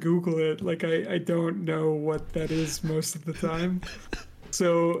have to Google it. Like I don't know what that is most of the time.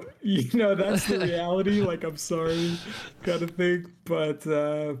 So, that's the reality. Like, I'm sorry, kind of thing. But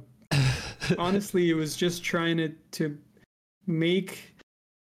honestly, it was just trying to make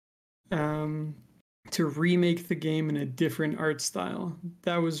to remake the game in a different art style.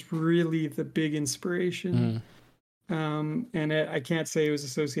 That was really the big inspiration. And I can't say it was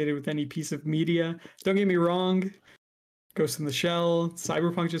associated with any piece of media. Don't get me wrong, Ghost in the Shell,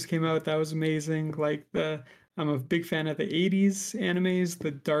 Cyberpunk just came out. That was amazing. Like I'm a big fan of the 80s animes,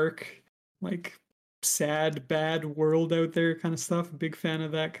 the dark, like sad, bad world out there kind of stuff. Big fan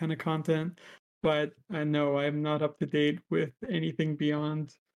of that kind of content. But I know I'm not up to date with anything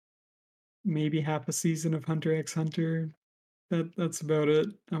beyond maybe half a season of Hunter x Hunter. That's about it.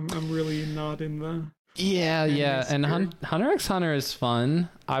 I'm really not in the Yeah, and Hunter x Hunter is fun.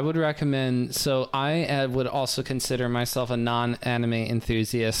 I would recommend. So I would also consider myself a non-anime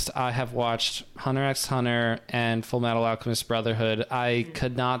enthusiast. I have watched Hunter x Hunter and Full Metal Alchemist Brotherhood. I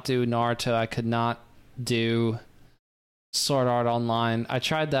could not do Naruto. I could not do Sword Art Online. I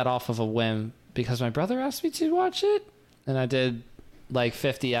tried that off of a whim because my brother asked me to watch it, and I did like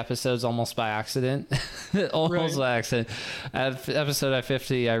 50 episodes almost by accident. By accident. At episode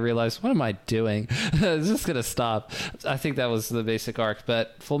 50, I realized, what am I doing? It's just going to stop. I think that was the basic arc.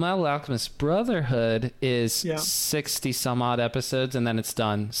 But Full Metal Alchemist Brotherhood is 60 some odd episodes, and then it's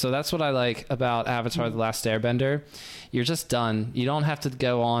done. So that's what I like about Avatar The Last Airbender. You're just done. You don't have to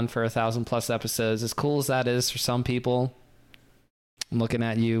go on for 1,000+ episodes. As cool as that is for some people, I'm looking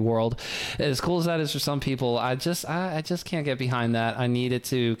at you, world. As cool as that is for some people, I just can't get behind that. I need it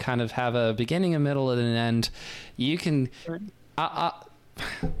to kind of have a beginning, a middle, and an end. You can...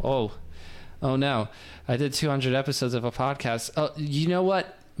 Oh no. I did 200 episodes of a podcast. Oh, you know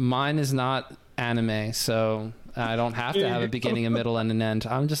what? Mine is not anime, so I don't have to have a beginning, a middle, and an end.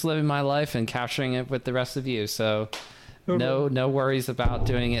 I'm just living my life and capturing it with the rest of you. So no worries about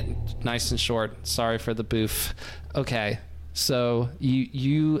doing it nice and short. Sorry for the boof. Okay. So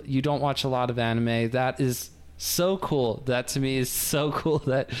you don't watch a lot of anime. That is so cool. That to me is so cool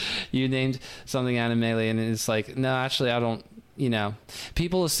that you named something Animelee, and it's like, no, actually I don't.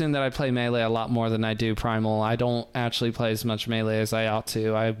 People assume that I play Melee a lot more than I do Primal. I don't actually play as much Melee as I ought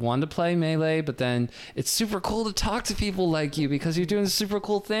to. I want to play Melee, but then it's super cool to talk to people like you because you're doing super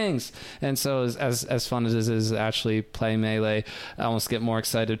cool things. And so as fun as it is to actually play Melee, I almost get more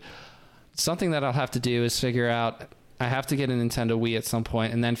excited. Something that I'll have to do is figure out, I have to get a Nintendo Wii at some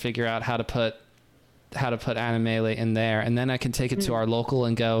point and then figure out how to put Animelee in there, and then I can take it to our local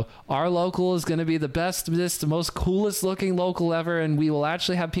and go, our local is going to be the best, the most coolest looking local ever, and we will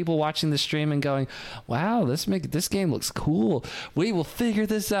actually have people watching the stream and going, wow, this game looks cool. We will figure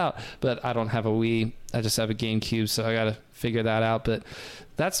this out. But I don't have a Wii. I just have a GameCube, so I got to figure that out. But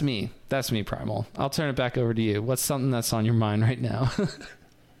that's me, Primal. I'll turn it back over to you. What's something that's on your mind right now?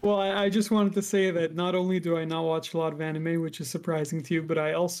 Well, I just wanted to say that not only do I not watch a lot of anime, which is surprising to you, but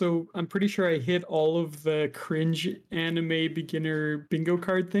I'm pretty sure I hit all of the cringe anime beginner bingo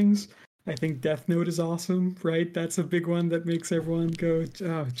card things. I think Death Note is awesome, right? That's a big one that makes everyone go,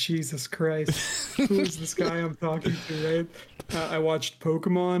 oh, Jesus Christ. Who is this guy I'm talking to, right? I watched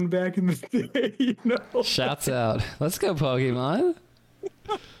Pokemon back in the day, Shouts out. Let's go, Pokemon.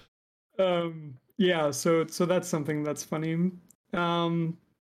 Yeah, so that's something that's funny.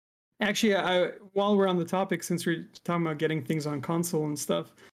 Actually, while we're on the topic, since we're talking about getting things on console and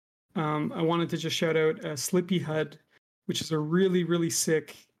stuff, I wanted to just shout out Slippy HUD, which is a really, really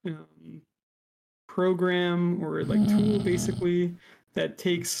sick program or like tool, basically, that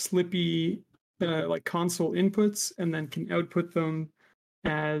takes Slippy like console inputs and then can output them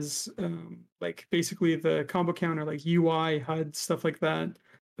as like basically the combo counter, like UI, HUD, stuff like that.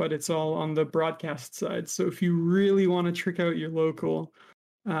 But it's all on the broadcast side. So if you really want to trick out your local,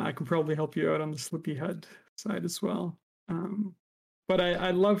 I can probably help you out on the Slippy HUD side as well. But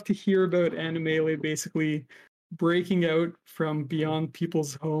I'd love to hear about Animelee basically breaking out from beyond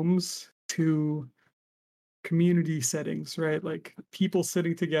people's homes to community settings, right? Like people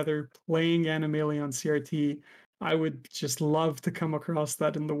sitting together playing Animelee on CRT. I would just love to come across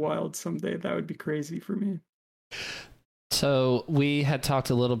that in the wild someday. That would be crazy for me. So we had talked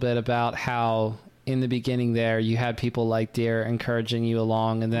a little bit about how in the beginning there you had people like Deer encouraging you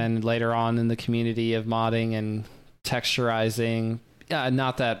along, and then later on in the community of modding and texturizing,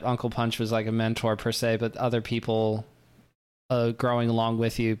 not that Uncle Punch was like a mentor per se, but other people growing along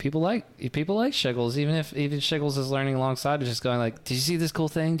with you. People like Shiggles, even Shiggles is learning alongside, just going like, did you see this cool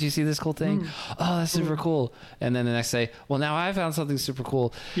thing? Do you see this cool thing? Oh, that's super cool. And then the next day, well, now I found something super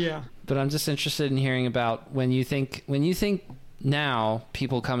cool. Yeah. But I'm just interested in hearing about when you think now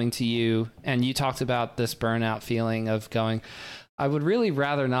people coming to you, and you talked about this burnout feeling of going, I would really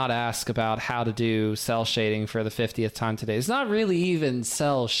rather not ask about how to do cell shading for the 50th time today. It's not really even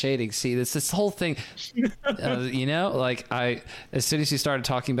cell shading. See, this whole thing, like as soon as you started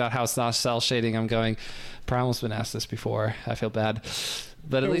talking about how it's not cell shading, I'm going, Primal's been asked this before. I feel bad.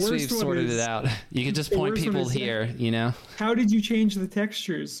 But at least we've sorted it out. You can just point people here, How did you change the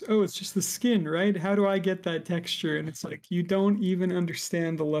textures? Oh, it's just the skin, right? How do I get that texture? And it's like, you don't even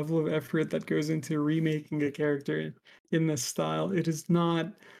understand the level of effort that goes into remaking a character in this style. It is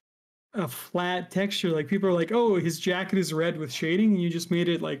not a flat texture. Like people are like, oh, his jacket is red with shading, and you just made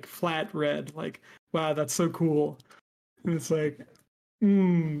it like flat red. Like, wow, that's so cool. And it's like,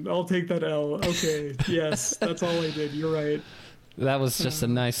 I'll take that L. Okay, yes, that's all I did. You're right. That was just a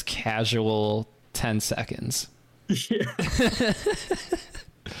nice casual 10 seconds. Yeah.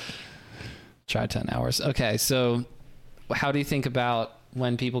 Try 10 hours. Okay, so how do you think about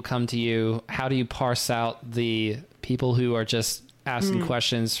when people come to you? How do you parse out the people who are just asking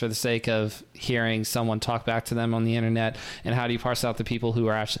questions for the sake of hearing someone talk back to them on the internet? And how do you parse out the people who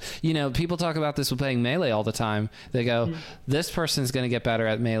are actually, people talk about this with playing Melee all the time. They go, this person's going to get better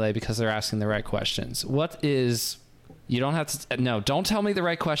at Melee because they're asking the right questions. You don't have to. No, don't tell me the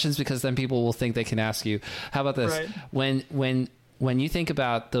right questions, because then people will think they can ask you. How about this? Right. When you think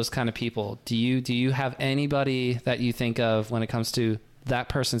about those kind of people, do you have anybody that you think of when it comes to that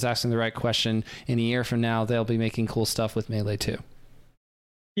person's asking the right question? In a year from now, they'll be making cool stuff with Melee too.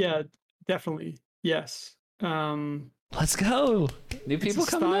 Yeah, definitely. Yes. Let's go. New people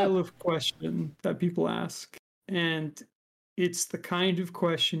coming up. It's a style of question that people ask, and it's the kind of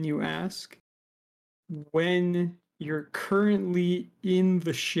question you ask when you're currently in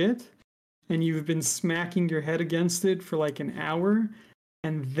the shit and you've been smacking your head against it for like an hour,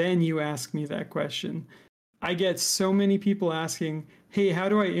 and then you ask me that question. I get so many people asking, hey, how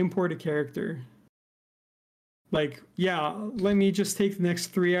do I import a character? Like, yeah, let me just take the next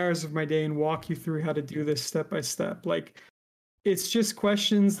 3 hours of my day and walk you through how to do this step by step. Like, it's just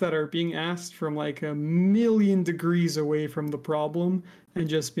questions that are being asked from like a million degrees away from the problem, and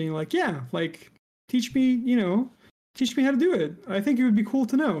just being like, yeah, like, teach me, teach me how to do it. I think it would be cool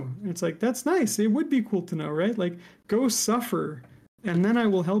to know. And it's like, that's nice. It would be cool to know, right? Like, go suffer and then I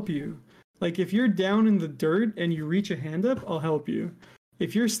will help you. Like, if you're down in the dirt and you reach a hand up, I'll help you.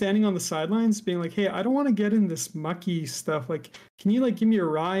 If you're standing on the sidelines being like, hey, I don't want to get in this mucky stuff, like, can you like give me a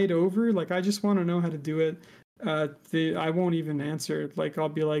ride over? Like, I just want to know how to do it. I won't even answer. Like, I'll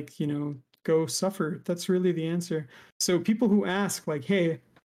be like, go suffer. That's really the answer. So people who ask like, hey,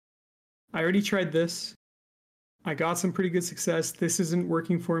 I already tried this, I got some pretty good success, this isn't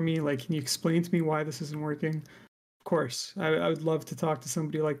working for me, like, can you explain to me why this isn't working? Of course, I would love to talk to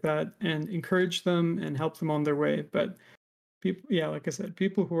somebody like that and encourage them and help them on their way. But people, yeah, like I said,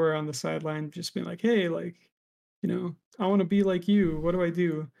 people who are on the sideline just being like, hey, like, I want to be like you, what do I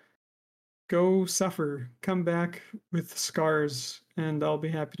do? Go suffer, come back with scars, and I'll be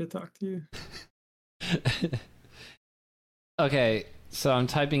happy to talk to you. Okay, so I'm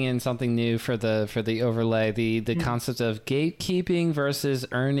typing in something new for the overlay, the concept of gatekeeping versus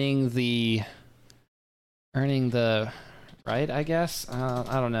earning the right, I guess.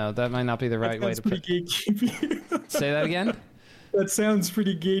 I don't know. That might not be the right way to put it. Gatekeeping. Say that again? That sounds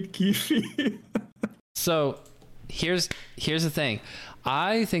pretty gatekeeping. So here's the thing.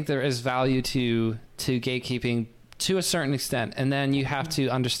 I think there is value to gatekeeping to a certain extent, and then you have to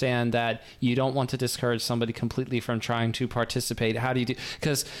understand that you don't want to discourage somebody completely from trying to participate. How do you do?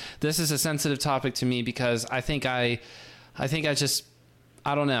 Because this is a sensitive topic to me, because I think I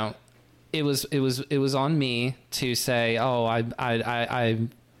don't know. It was on me to say, oh,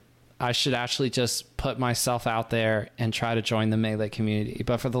 I should actually just put myself out there and try to join the Melee community.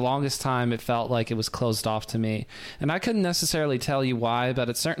 But for the longest time, it felt like it was closed off to me. And I couldn't necessarily tell you why, but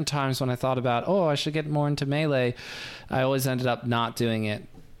at certain times when I thought about, oh, I should get more into Melee, I always ended up not doing it.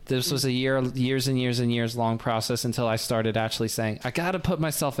 This was a years and years long process until I started actually saying, I got to put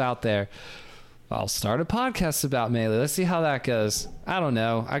myself out there. I'll start a podcast about Melee. Let's see how that goes. I don't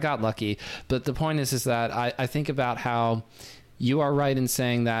know. I got lucky. But the point is that I think about how you are right in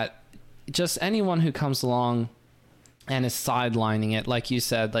saying that just anyone who comes along and is sidelining it, like you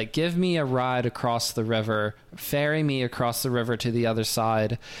said, like, give me a ride across the river, ferry me across the river to the other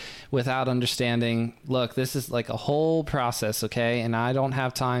side, without understanding, look, this is like a whole process, okay? And I don't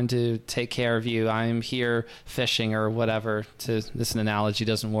have time to take care of you. I'm here fishing or whatever. This analogy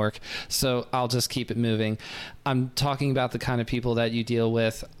doesn't work, so I'll just keep it moving. I'm talking about the kind of people that you deal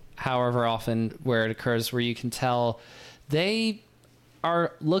with, however often, where it occurs, where you can tell they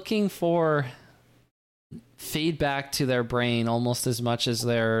are looking for feedback to their brain almost as much as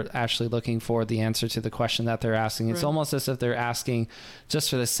they're actually looking for the answer to the question that they're asking. It's almost as if they're asking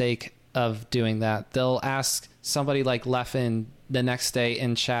just for the sake of doing that. They'll ask somebody like Leffen the next day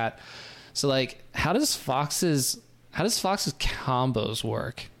in chat, so like, how does Fox's combos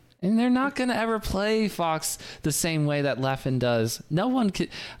work? And they're not going to ever play Fox the same way that Leffen does. No one could,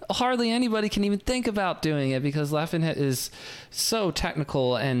 hardly anybody can even think about doing it, because Leffen is so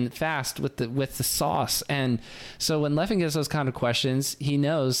technical and fast with the sauce. And so when Leffen gives those kind of questions, he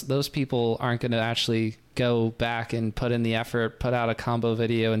knows those people aren't going to actually go back and put in the effort, put out a combo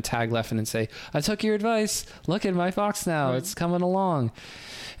video and tag Leffen and say, I took your advice. Look at my Fox now. It's coming along.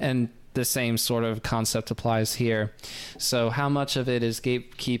 And the same sort of concept applies here. So how much of it is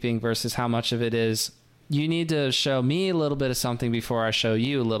gatekeeping versus how much of it is, you need to show me a little bit of something before I show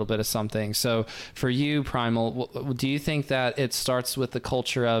you a little bit of something. So for you, Primal, do you think that it starts with the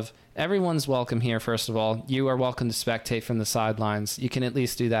culture of everyone's welcome here? First of all, you are welcome to spectate from the sidelines. You can at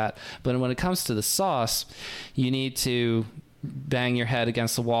least do that. But when it comes to the sauce, you need to bang your head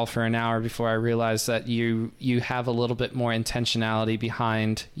against the wall for an hour before I realize that you have a little bit more intentionality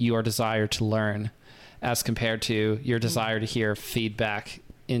behind your desire to learn, as compared to your desire to hear feedback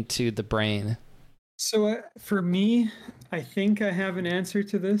into the brain. So for me, I think I have an answer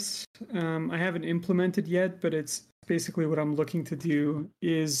to this. I haven't implemented yet, but it's basically what I'm looking to do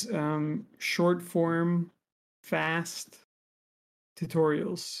is short form, fast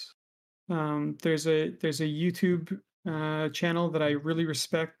tutorials. There's a YouTube channel that I really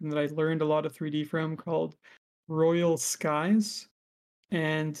respect and that I learned a lot of 3D from, called Royal Skies.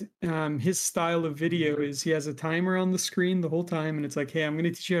 And his style of video is, he has a timer on the screen the whole time, and it's like, hey, I'm going to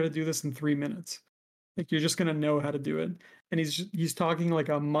teach you how to do this in 3 minutes. Like, you're just going to know how to do it. And he's talking like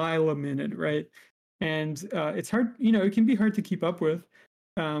a mile a minute, right? And it's hard, it can be hard to keep up with.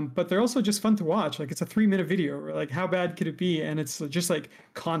 But they're also just fun to watch. Like it's a 3-minute video. Like how bad could it be? And it's just like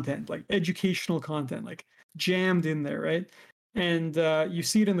content, like educational content, like jammed in there, right? And you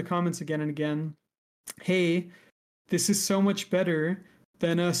see it in the comments again and again. Hey, this is so much better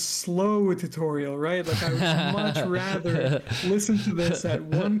than a slow tutorial, right? Like I would much rather listen to this at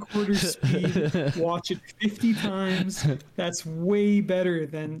 1/4 speed, watch it 50 times. That's way better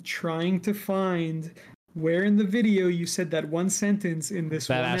than trying to find where in the video you said that one sentence in this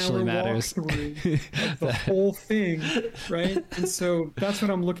that 1 actually hour matters. walkthrough of the whole thing, right? And so that's what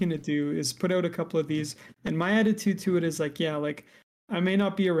I'm looking to do, is put out a couple of these. And my attitude to it is like, yeah, like I may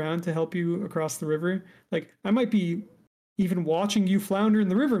not be around to help you across the river. Like I might be even watching you flounder in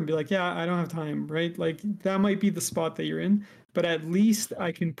the river and be like, yeah, I don't have time, right? Like that might be the spot that you're in, but at least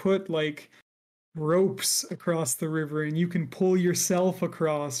I can put like ropes across the river and you can pull yourself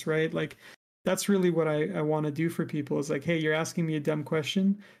across, right? Like that's really what I want to do for people, is like, hey, you're asking me a dumb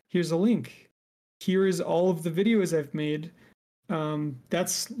question. Here's a link. Here is all of the videos I've made.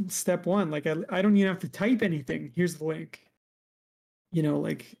 That's step one. Like I don't even have to type anything. Here's the link. You know,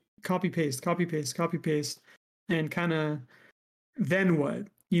 like copy paste, copy paste, copy paste, and kind of then what?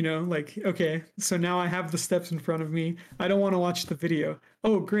 You know, like, okay, so now I have the steps in front of me. I don't want to watch the video.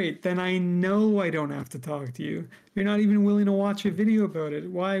 Oh, great. Then I know I don't have to talk to you. You're not even willing to watch a video about it.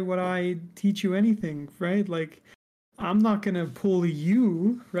 Why would I teach you anything, right? Like, I'm not going to pull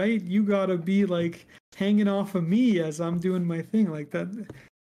you, right? You got to be like hanging off of me as I'm doing my thing like that.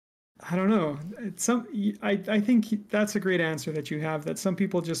 I don't know. I think that's a great answer that you have, that some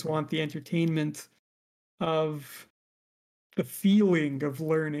people just want the entertainment of the feeling of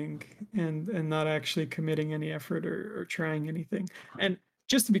learning and not actually committing any effort or trying anything. And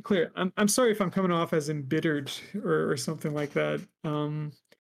just to be clear, I'm sorry if I'm coming off as embittered or something like that.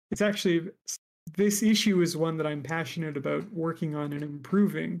 It's actually, this issue is one that I'm passionate about working on and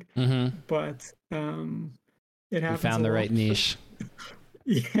improving. Mm-hmm. But it happens. You found the right niche.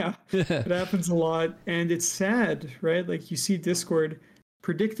 Yeah, it happens a lot, and it's sad, right? Like you see Discord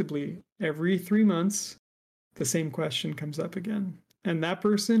predictably every 3 months. The same question comes up again, and that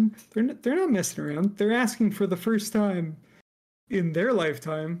person, they're not messing around. They're asking for the first time in their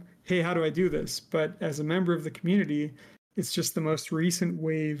lifetime, hey, how do I do this? But as a member of the community, it's just the most recent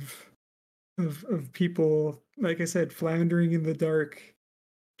wave of people, like I said, floundering in the dark,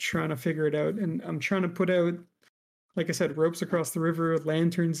 trying to figure it out. And I'm trying to put out, like I said, ropes across the river,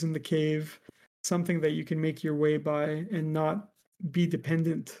 lanterns in the cave, something that you can make your way by and not be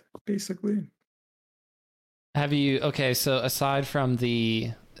dependent, basically. Have you, okay, so aside from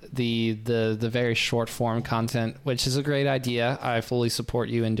the very short form content, which is a great idea, I fully support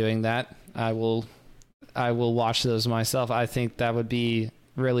you in doing that. I will watch those myself. I think that would be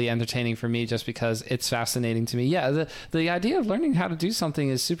really entertaining for me just because it's fascinating to me. Yeah, the idea of learning how to do something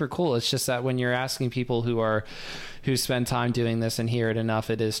is super cool. It's just that when you're asking people who spend time doing this and hear it enough,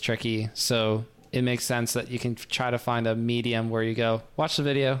 it is tricky. So it makes sense that you can try to find a medium where you go, watch the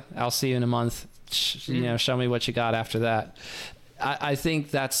video, I'll see you in a month. You know, show me what you got after that. I think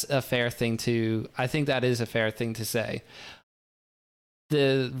that's a fair thing to, I think that is a fair thing to say.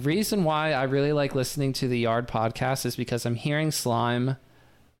 The reason why I really like listening to the Yard podcast is because I'm hearing Slime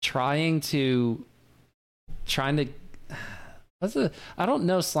trying to, I don't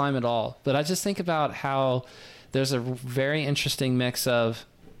know Slime at all, but I just think about how there's a very interesting mix of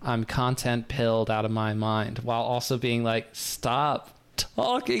I'm content pilled out of my mind while also being like, stop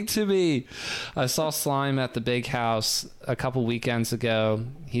talking to me. I saw Slime at the Big House a couple weekends ago.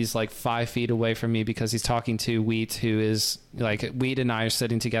 He's like 5 feet away from me because he's talking to Wheat, who is like, Wheat and I are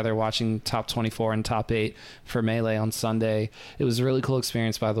sitting together watching top 24 and top 8 for Melee on Sunday. It was a really cool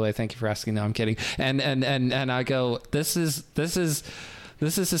experience, by the way. Thank you for asking. No, I'm kidding. And I go, this is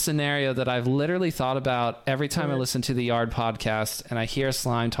a scenario that I've literally thought about every time I listen to the Yard podcast and I hear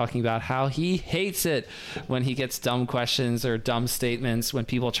Slime talking about how he hates it when he gets dumb questions or dumb statements, when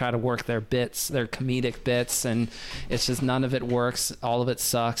people try to work their bits, their comedic bits, and it's just none of it works. All of it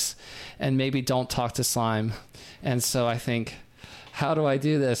sucks. And maybe don't talk to Slime. And so I think, how do I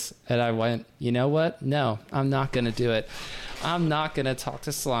do this? And I went, you know what? No, I'm not going to do it. I'm not going to talk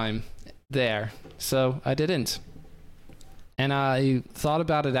to Slime there. So I didn't. And I thought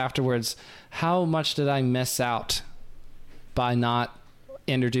about it afterwards. How much did I miss out by not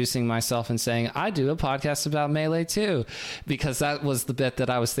introducing myself and saying, I do a podcast about Melee too? Because that was the bit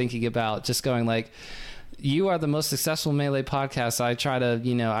that I was thinking about, just going like, you are the most successful Melee podcast. I try to,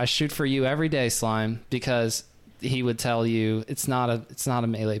 I shoot for you every day, Slime, because he would tell you it's not a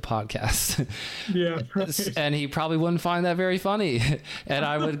Melee podcast. Yeah. Right. And he probably wouldn't find that very funny. And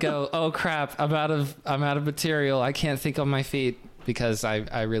I would go, oh crap, I'm out of material. I can't think on my feet. because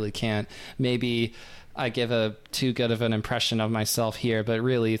I really can't. Maybe I give a too good of an impression of myself here, but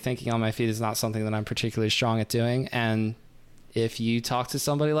really thinking on my feet is not something that I'm particularly strong at doing. And if you talk to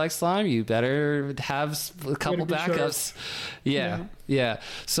somebody like Slime, you better have a couple backups. Yeah.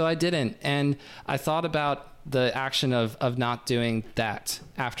 So I didn't. And I thought about the action of not doing that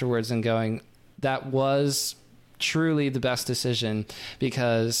afterwards and going, that was truly the best decision,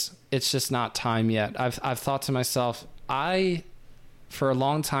 because it's just not time yet. I've thought to myself, for a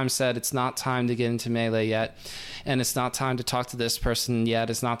long time said it's not time to get into Melee yet, and it's not time to talk to this person yet,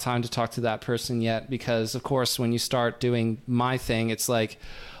 it's not time to talk to that person yet, because of course when you start doing my thing, it's like,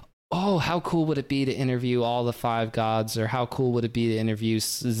 oh, how cool would it be to interview all the 5 gods, or how cool would it be to interview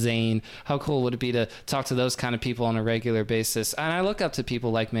Zane, how cool would it be to talk to those kind of people on a regular basis. And I look up to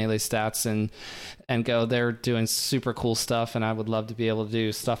people like Melee Stats and go, they're doing super cool stuff, and I would love to be able to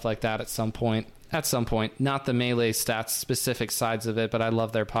do stuff like that at some point. Not the Melee Stats specific sides of it, but I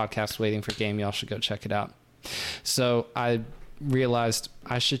love their podcast, Waiting for Game. Y'all should go check it out. So I realized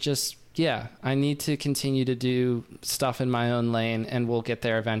I should just, I need to continue to do stuff in my own lane, and we'll get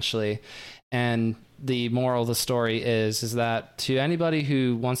there eventually. And the moral of the story is that to anybody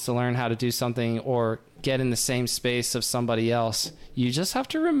who wants to learn how to do something or get in the same space of somebody else, you just have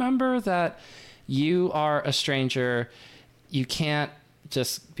to remember that you are a stranger. You can't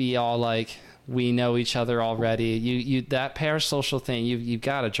just be all like, we know each other already. You that parasocial thing, you've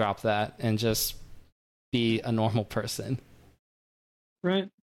got to drop that and just be a normal person. Right.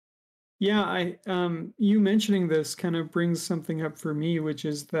 Yeah, you mentioning this kind of brings something up for me, which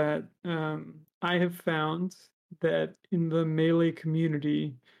is that I have found that in the Melee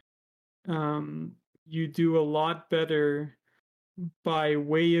community, you do a lot better by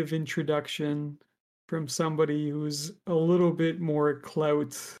way of introduction from somebody who's a little bit more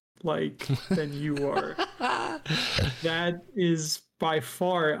clout like than you are. That is by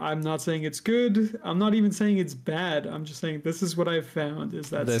far, I'm not saying it's good, I'm not even saying it's bad, I'm just saying this is what I've found,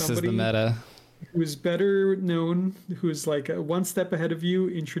 is that this somebody is the meta who's better known, who's like one step ahead of you,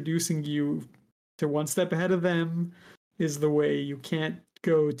 introducing you to one step ahead of them is the way. You can't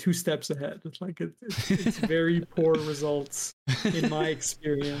go 2 steps ahead. It's like it's very poor results in my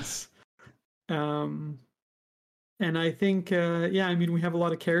experience. And I think, I mean, we have a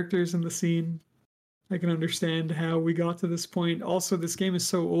lot of characters in the scene. I can understand how we got to this point. Also, this game is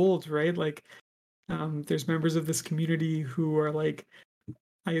so old, right? Like, there's members of this community who are like,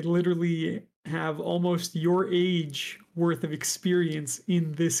 I literally have almost your age worth of experience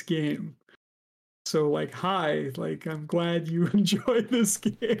in this game. So, like, hi, like, I'm glad you enjoy this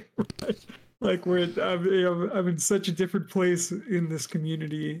game. Right? Like, I'm in such a different place in this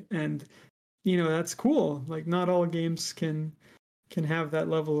community, and that's cool. Like, not all games can have that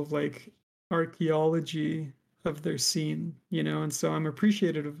level of like archaeology of their scene, and so I'm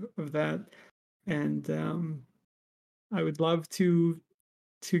appreciative of that. And I would love to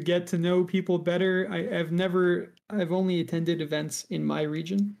get to know people better. I've only attended events in my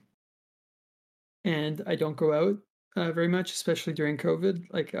region, and I don't go out very much, especially during COVID.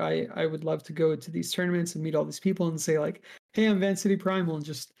 Like, I would love to go to these tournaments and meet all these people and say like, hey, I'm Vancity Primal, and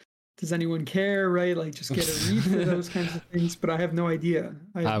just, does anyone care, right? Like, just get a read for those kinds of things. But I have no idea.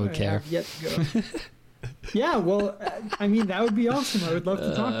 I would care. Have yet to go. Yeah, well, I mean, that would be awesome. I would love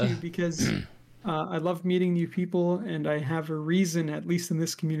to talk to you, because I love meeting new people, and I have a reason, at least in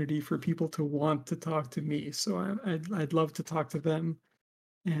this community, for people to want to talk to me. So I'd love to talk to them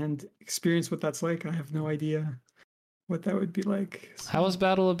and experience what that's like. I have no idea what that would be like. So. How was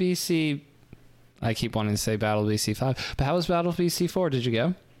Battle of BC? I keep wanting to say Battle of BC 5, but how was Battle of BC 4? Did you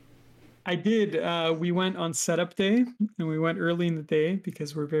go? I did. We went on setup day, and we went early in the day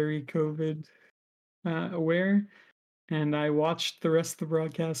because we're very COVID aware. And I watched the rest of the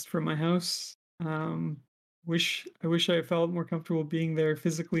broadcast from my house. I wish I felt more comfortable being there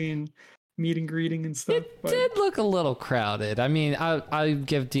physically and meet and greeting and stuff. It did look a little crowded. I mean, I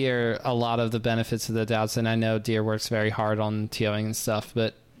give Deer a lot of the benefits of the doubts, and I know Deer works very hard on TOing and stuff,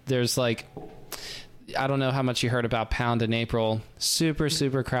 but there's like, I don't know how much you heard about Pound in April. Super,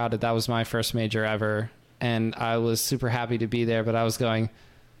 super crowded. That was my first major ever, and I was super happy to be there, but I was going,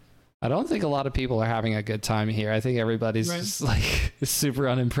 I don't think a lot of people are having a good time here. I think everybody's just like super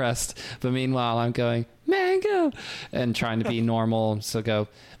unimpressed. But meanwhile, I'm going, Mango, and trying to be normal. So go,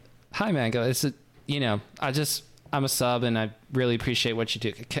 hi, Mango. I'm a sub, and I really appreciate what you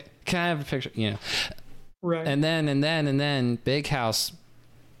do. Can I have a picture? Right. And then Big House,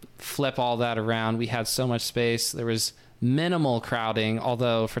 flip all that around. We had so much space. There was minimal crowding,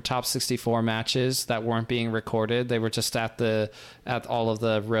 although for top 64 matches that weren't being recorded, they were just at all of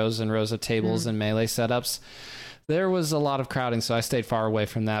the rows and rows of tables and Melee setups. There was a lot of crowding, so I stayed far away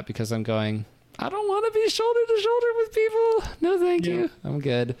from that because I'm going, I don't want to be shoulder to shoulder with people. No, thank you. I'm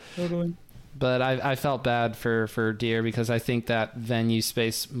good. Totally. But I felt bad for Deer because I think that venue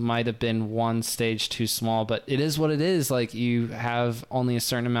space might have been one stage too small, but it is what it is. Like, you have only a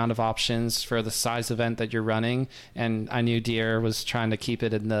certain amount of options for the size event that you're running. And I knew Deer was trying to keep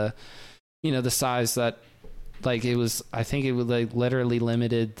it in the, the size that, like, it was, I think it was like literally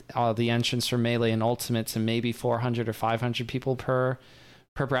limited the entrance for Melee and Ultimate to maybe 400 or 500 people per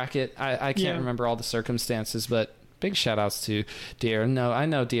bracket. I can't remember all the circumstances, but big shout outs to Deer. No, I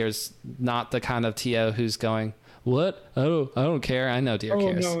know Deer's not the kind of TO who's going, what? Oh, I don't care. I know Deer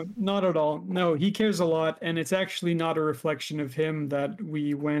cares. No, not at all. No, he cares a lot. And it's actually not a reflection of him that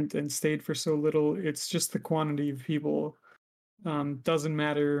we went and stayed for so little. It's just the quantity of people. Doesn't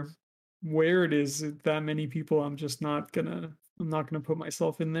matter where it is, that many people, I'm not gonna put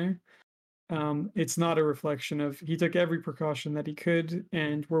myself in there. It's not a reflection of, he took every precaution that he could,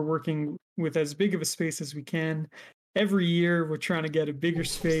 and we're working with as big of a space as we can. Every year we're trying to get a bigger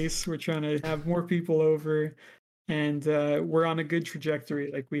space, we're trying to have more people over, and we're on a good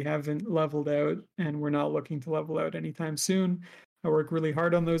trajectory. Like, we haven't leveled out, and we're not looking to level out anytime soon. I work really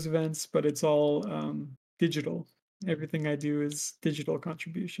hard on those events, but it's all digital. Everything I do is digital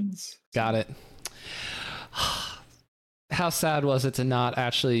contributions. Got it. How sad was it to not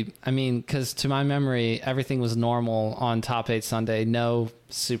actually, because to my memory, everything was normal on Top 8 Sunday. No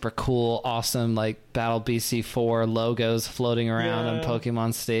super cool, awesome, like Battle BC4 logos floating around in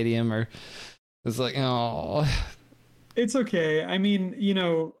Pokemon Stadium, or it's like, oh. It's okay.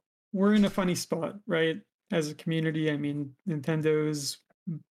 We're in a funny spot, right? As a community, Nintendo's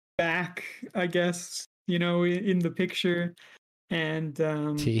back, I guess, in the picture. And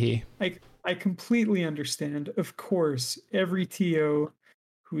I completely understand. Of course, every TO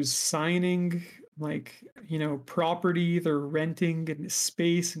who's signing, property, they're renting in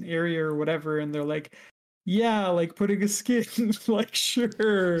space, an area or whatever, and they're like, yeah, like putting a skin, like,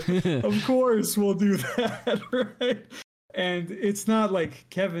 sure, of course we'll do that, right? And it's not like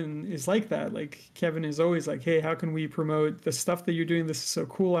Kevin is like that. Like, Kevin is always like, hey, how can we promote the stuff that you're doing? This is so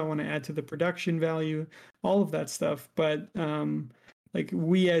cool. I want to add to the production value, all of that stuff. But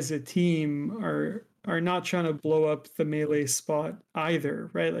we as a team are not trying to blow up the Melee spot either,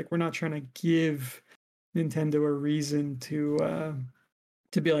 right? Like, we're not trying to give Nintendo a reason to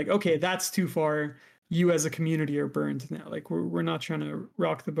be like, okay, that's too far. You as a community are burned now. Like, we're not trying to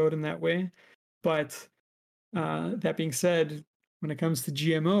rock the boat in that way. But that being said, when it comes to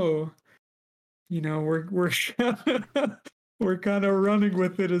GMO, we're kind of running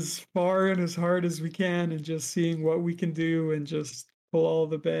with it as far and as hard as we can, and just seeing what we can do, and just pull all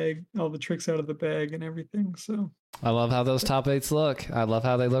the tricks out of the bag and everything. So I love how those top 8s look. I love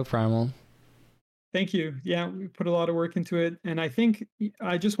how they look, Primal. Thank you. Yeah, we put a lot of work into it. And I think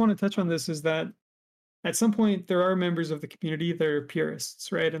I just want to touch on this, is that at some point there are members of the community that are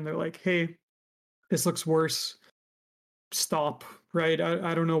purists, right? And they're like, hey, this looks worse. Stop, right?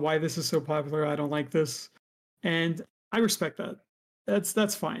 I don't know why this is so popular. I don't like this. And I respect that.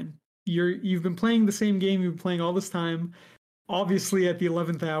 That's fine. You've been playing the same game you've been playing all this time. Obviously at the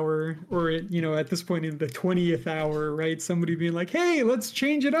 11th hour, or at this point in the 20th hour, right? Somebody being like, hey, let's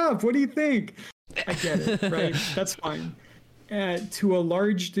change it up. What do you think? I get it, right? That's fine. To a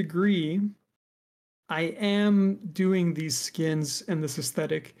large degree, I am doing these skins and this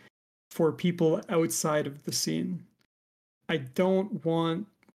aesthetic for people outside of the scene. I don't want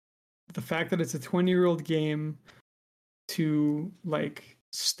the fact that it's a 20-year-old game to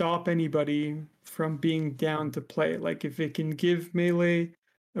stop anybody from being down to play. Like, if it can give Melee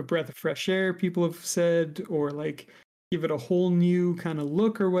a breath of fresh air, people have said, or give it a whole new kind of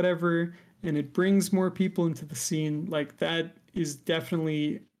look or whatever, and it brings more people into the scene, that is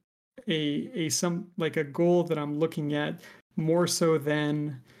definitely a goal that I'm looking at, more so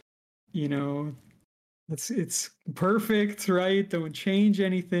than, it's perfect, right? Don't change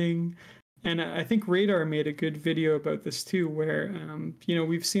anything. And I think Radar made a good video about this too, where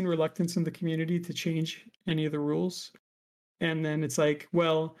we've seen reluctance in the community to change any of the rules, and then it's like,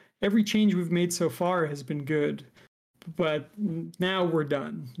 well, every change we've made so far has been good, but now we're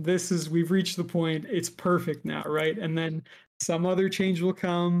done. We've reached the point, it's perfect now, right? And then some other change will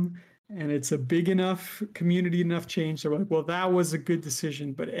come, and it's a big enough community enough change, they're like, well, that was a good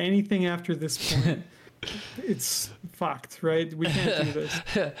decision, but anything after this point, it's fucked, right? We can't do this.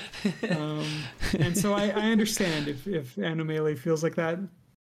 And so I understand if Animelee feels like that.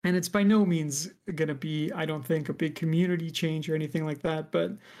 And it's by no means going to be, I don't think, a big community change or anything like that.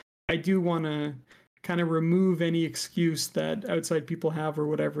 But I do want to kind of remove any excuse that outside people have or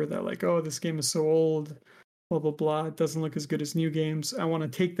whatever, that oh, this game is so old. blah blah blah. It doesn't look as good as new games. I want to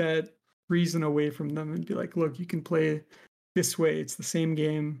take that reason away from them and be like, look, you can play this way. It's the same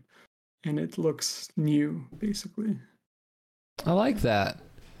game, and it looks new, basically. I like that.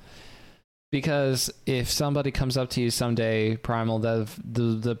 Because if somebody comes up to you someday, Primal,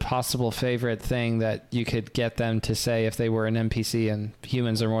 the possible favorite thing that you could get them to say if they were an NPC, and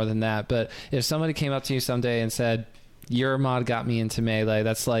humans are more than that, but if somebody came up to you someday and said, your mod got me into Melee,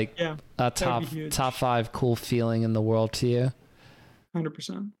 that's like a top 5 cool feeling in the world to you.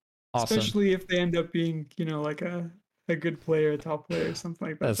 100%. Awesome. Especially if they end up being, like a good player, a top player, or something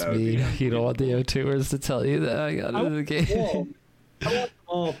like that. That's me. You don't want the O2ers to tell you that I got into the game. I want them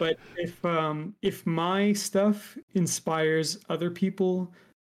all, but if my stuff inspires other people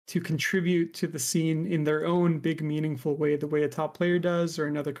to contribute to the scene in their own big, meaningful way, the way a top player does or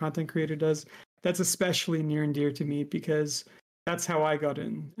another content creator does, that's especially near and dear to me because that's how I got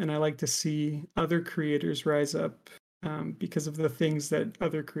in. And I like to see other creators rise up because of the things that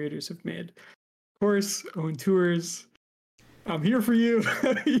other creators have made. Of course, Owen Tours, I'm here for you.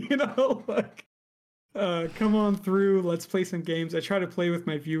 Come on through, let's play some games. I try to play with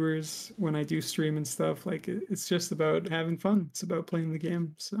my viewers when I do stream and stuff. Like it's just about having fun. It's about playing the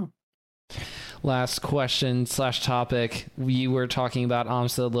game. So last question / topic. We were talking about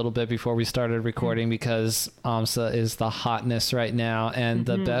AMSA a little bit before we started recording because AMSA is the hotness right now and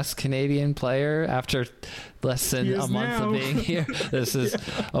the best Canadian player after less than a month of being here. This is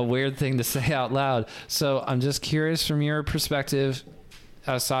a weird thing to say out loud. So I'm just curious from your perspective,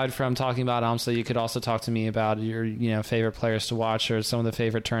 aside from talking about AMSA, you could also talk to me about your, favorite players to watch or some of the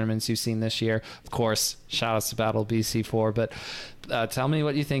favorite tournaments you've seen this year. Of course, shout outs to Battle BC4, but tell me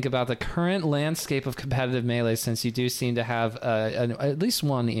what you think about the current landscape of competitive Melee, since you do seem to have at least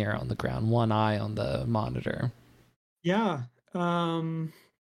one ear on the ground, one eye on the monitor. Yeah. I'm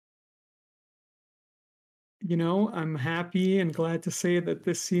happy and glad to say that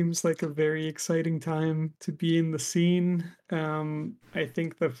this seems like a very exciting time to be in the scene. I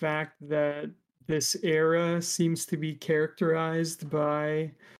think the fact that this era seems to be characterized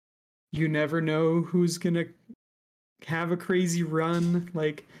by you never know who's going to have a crazy run.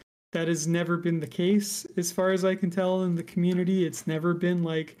 Like, that has never been the case as far as I can tell in the community. It's never been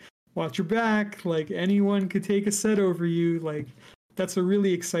like, watch your back, like anyone could take a set over you. Like, that's a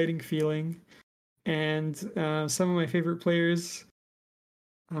really exciting feeling. And some of my favorite players,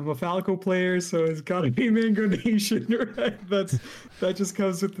 I'm a Falco player, so it's got to be Mango Nation, right? That just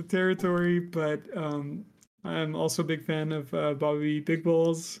comes with the territory. But I'm also a big fan of Bobby Big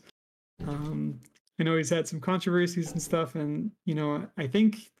Balls. I know he's had some controversies and stuff, and I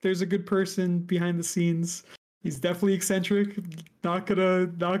think there's a good person behind the scenes. He's definitely eccentric. Not gonna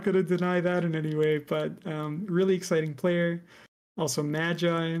deny that in any way. But really exciting player. Also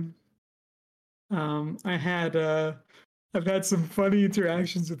Magi. I've had some funny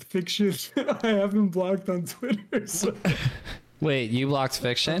interactions with Fiction. I have him blocked on Twitter. So. Wait, you blocked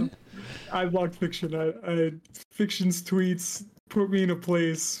Fiction? I blocked Fiction. Fiction's tweets put me in a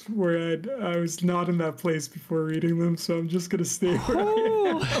place where I was not in that place before reading them, so I'm just gonna stay where I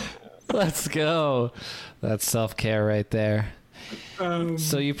am. Let's go. That's self-care right there.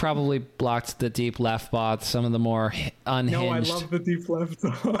 So you probably blocked the deep left bot, some of the more unhinged. No, I love the deep left.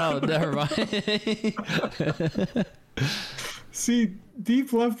 Oh, never mind. See,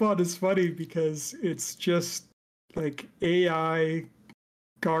 deep left bot is funny because it's just like AI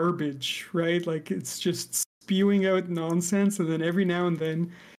garbage, right? Like it's just spewing out nonsense, and then every now and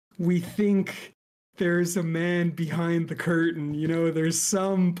then we think there's a man behind the curtain. There's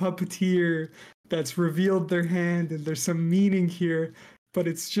some puppeteer that's revealed their hand and there's some meaning here, but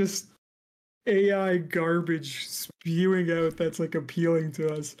it's just AI garbage spewing out that's like appealing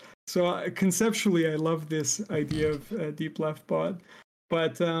to us. So conceptually, I love this idea of deep left bot,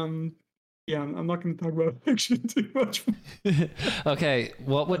 but I'm not going to talk about Fiction too much. Okay,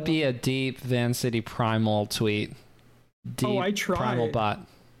 what would be a deep Van City Primal tweet? I try. Primal bot.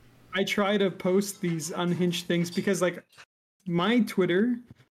 I try to post these unhinged things because like my Twitter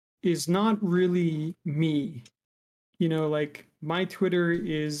is not really me. Like my Twitter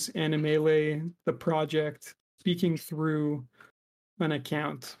is Animele, the project, speaking through an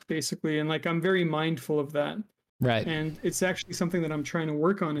account, basically. And like I'm very mindful of that. Right. And it's actually something that I'm trying to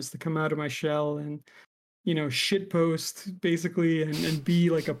work on, is to come out of my shell and, shitpost basically and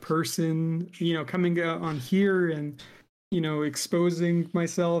be like a person, coming out on here and, exposing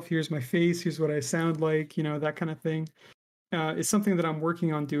myself. Here's my face, here's what I sound like, that kind of thing. It's something that I'm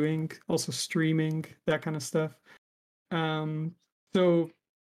working on doing, also streaming, that kind of stuff. So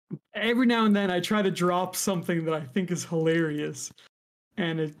every now and then I try to drop something that I think is hilarious.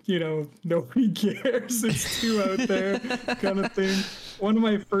 and it, nobody cares. It's too out there kind of thing. One of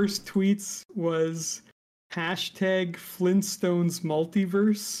my first tweets was hashtag Flintstones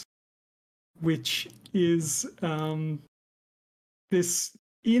multiverse, which is this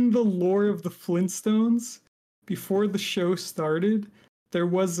in the lore of the Flintstones. Before the show started, there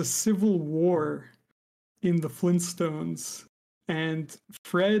was a civil war in the Flintstones, and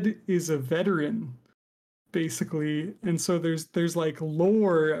Fred is a veteran, basically, and so there's like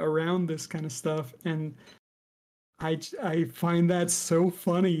lore around this kind of stuff, and I find that so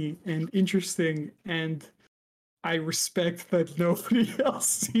funny and interesting, and I respect that nobody else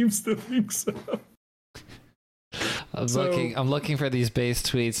seems to think so. I'm looking for these base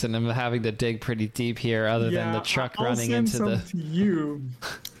tweets, and I'm having to dig pretty deep here, other than the truck running into the. To you,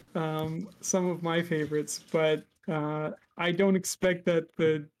 some of my favorites, but I don't expect that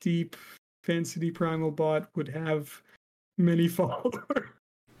the Deep Fancity Primal bot would have many followers.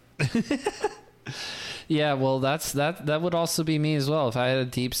 Yeah, well, that would also be me as well. If I had a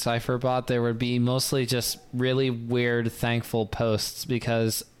Deep Cypher bot, there would be mostly just really weird, thankful posts,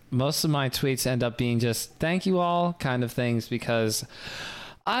 because most of my tweets end up being just thank you all kind of things, because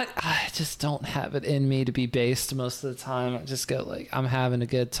I just don't have it in me to be based most of the time. I just go like, I'm having a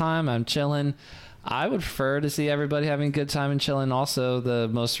good time, I'm chilling. I would prefer to see everybody having a good time and chilling. Also, the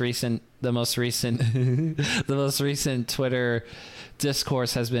most recent the most recent Twitter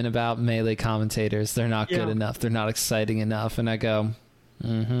discourse has been about Melee commentators. They're not good enough. They're not exciting enough. And I go,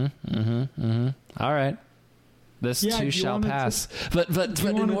 all right. This too shall pass. But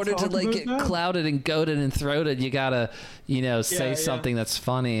in order to like get clouded and goaded and throated, you gotta, say something that's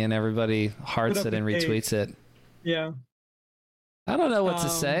funny, and everybody hearts it and retweets it. Yeah. I don't know what to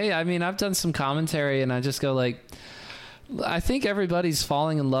say. I mean, I've done some commentary, and I just go like, I think everybody's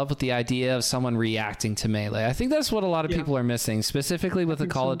falling in love with the idea of someone reacting to Melee. I think that's what a lot of people are missing, specifically with the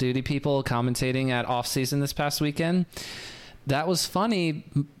Call of Duty people commentating at off season this past weekend. That was funny,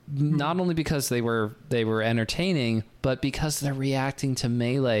 not only because they were entertaining, but because they're reacting to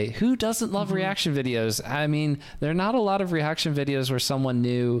Melee. Who doesn't love reaction videos? I mean, there are not a lot of reaction videos where someone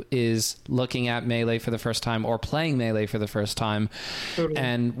new is looking at Melee for the first time or playing Melee for the first time. Totally.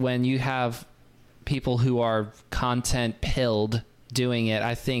 And when you have people who are content pilled doing it,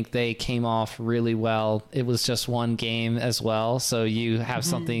 I think they came off really well. It was just one game as well, so you have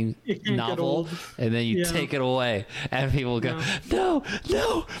something novel, and then you take it away, and people go, no,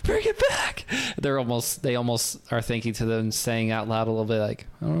 bring it back. They almost are thinking to them, saying out loud a little bit like,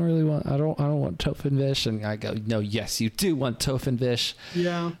 I don't want Toph and I go, no, yes, you do want Toph.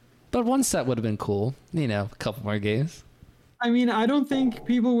 Yeah. But one set would have been cool, a couple more games. I mean, I don't think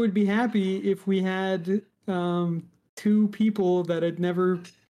people would be happy if we had two people that had never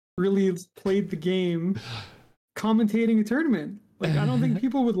really played the game commentating a tournament. Like, I don't think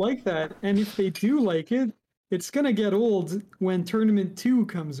people would like that. And if they do like it, it's going to get old when tournament 2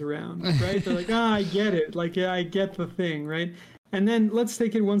 comes around, right? They're like, I get it. Like, yeah, I get the thing, right? And then let's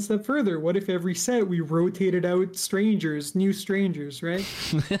take it one step further. What if every set we rotated out new strangers, right?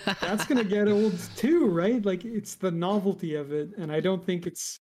 That's going to get old too, right? Like, it's the novelty of it. And I don't think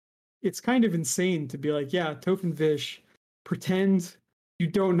it's kind of insane to be like, yeah, Toph and Vish, pretend you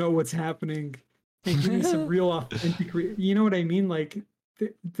don't know what's happening and give me some real authentic, you know what I mean? Like,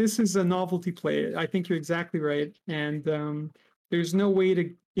 this is a novelty play. I think you're exactly right. And there's no way to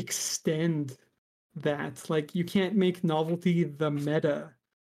extend that. Like, you can't make novelty the meta,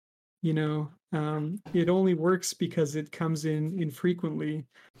 it only works because it comes in infrequently.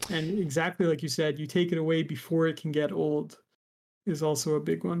 And exactly like you said, you take it away before it can get old is also a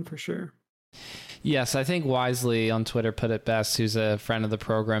big one for sure. Yes, I think Wisely on Twitter put it best, who's a friend of the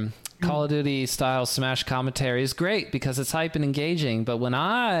program. Call of Duty style Smash commentary is great because it's hype and engaging, but when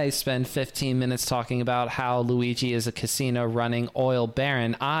I spend 15 minutes talking about how Luigi is a casino running oil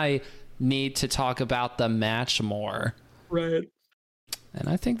baron, I need to talk about the match more. Right. And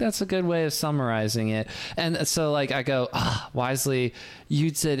I think that's a good way of summarizing it. And so, like, I go, Wisely, you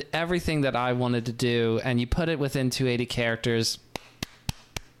did everything that I wanted to do, and you put it within 280 characters.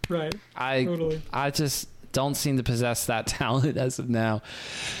 Right. Totally. I just don't seem to possess that talent as of now.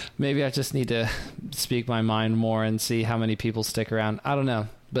 Maybe I just need to speak my mind more and see how many people stick around. I don't know,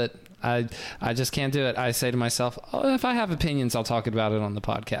 but I just can't do it. I say to myself, if I have opinions, I'll talk about it on the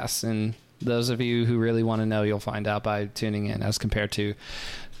podcast. And those of you who really want to know, you'll find out by tuning in, as compared to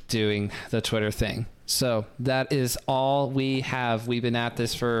doing the Twitter thing. So that is all we have. We've been at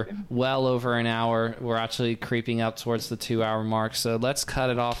this for well over an hour. We're actually creeping up towards the 2-hour mark. So let's cut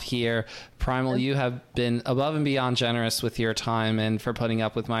it off here. Primal, you have been above and beyond generous with your time and for putting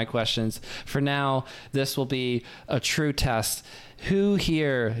up with my questions. For now, this will be a true test. who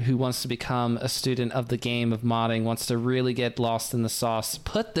here who wants to become a student of the game of modding, wants to really get lost in the sauce,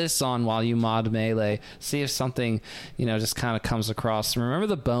 put this on while you mod Melee. See if something, just kind of comes across. Remember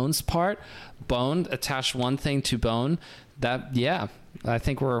the bones part? Bone, attach one thing to bone. I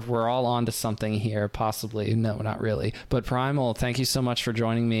think we're all onto something here, possibly. No, not really. But Primal, thank you so much for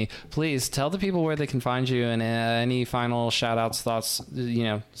joining me. Please tell the people where they can find you, and any final shout outs, thoughts,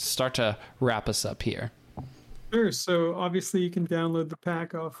 start to wrap us up here. Sure. So obviously you can download the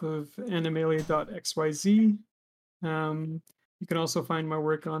pack off of animelee.xyz. You can also find my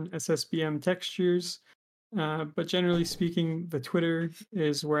work on SSBM textures. But generally speaking, the Twitter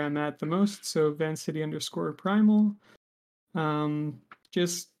is where I'm at the most. So vancity_primal.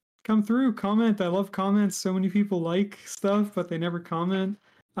 Just come through, comment. I love comments. So many people like stuff, but they never comment.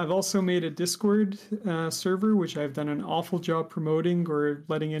 I've also made a Discord server, which I've done an awful job promoting or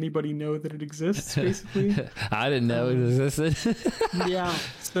letting anybody know that it exists, basically. I didn't know it existed. Yeah.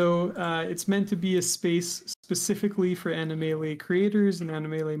 So it's meant to be a space specifically for Animelee creators and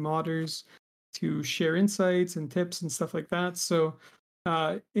Animelee modders to share insights and tips and stuff like that. So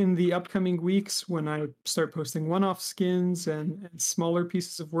in the upcoming weeks, when I start posting one-off skins and smaller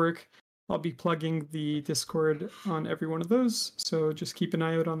pieces of work, I'll be plugging the Discord on every one of those. So just keep an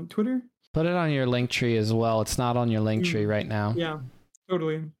eye out on Twitter. Put it on your Linktree as well. It's not on your Linktree right now. Yeah,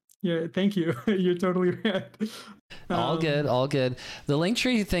 totally. Yeah, thank you. You're totally right. All good. The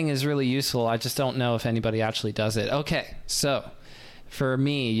Linktree thing is really useful. I just don't know if anybody actually does it. Okay, so for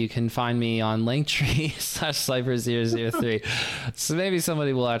me, you can find me on Linktree/Slifer003. So maybe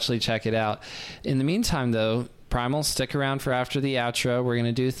somebody will actually check it out. In the meantime, though, Primal, stick around for after the outro. We're going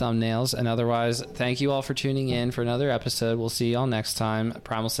to do thumbnails. And otherwise, thank you all for tuning in for another episode. We'll see you all next time.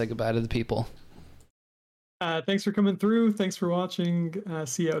 Primal, say goodbye to the people. Thanks for coming through. Thanks for watching.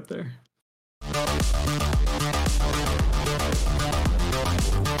 See you out there.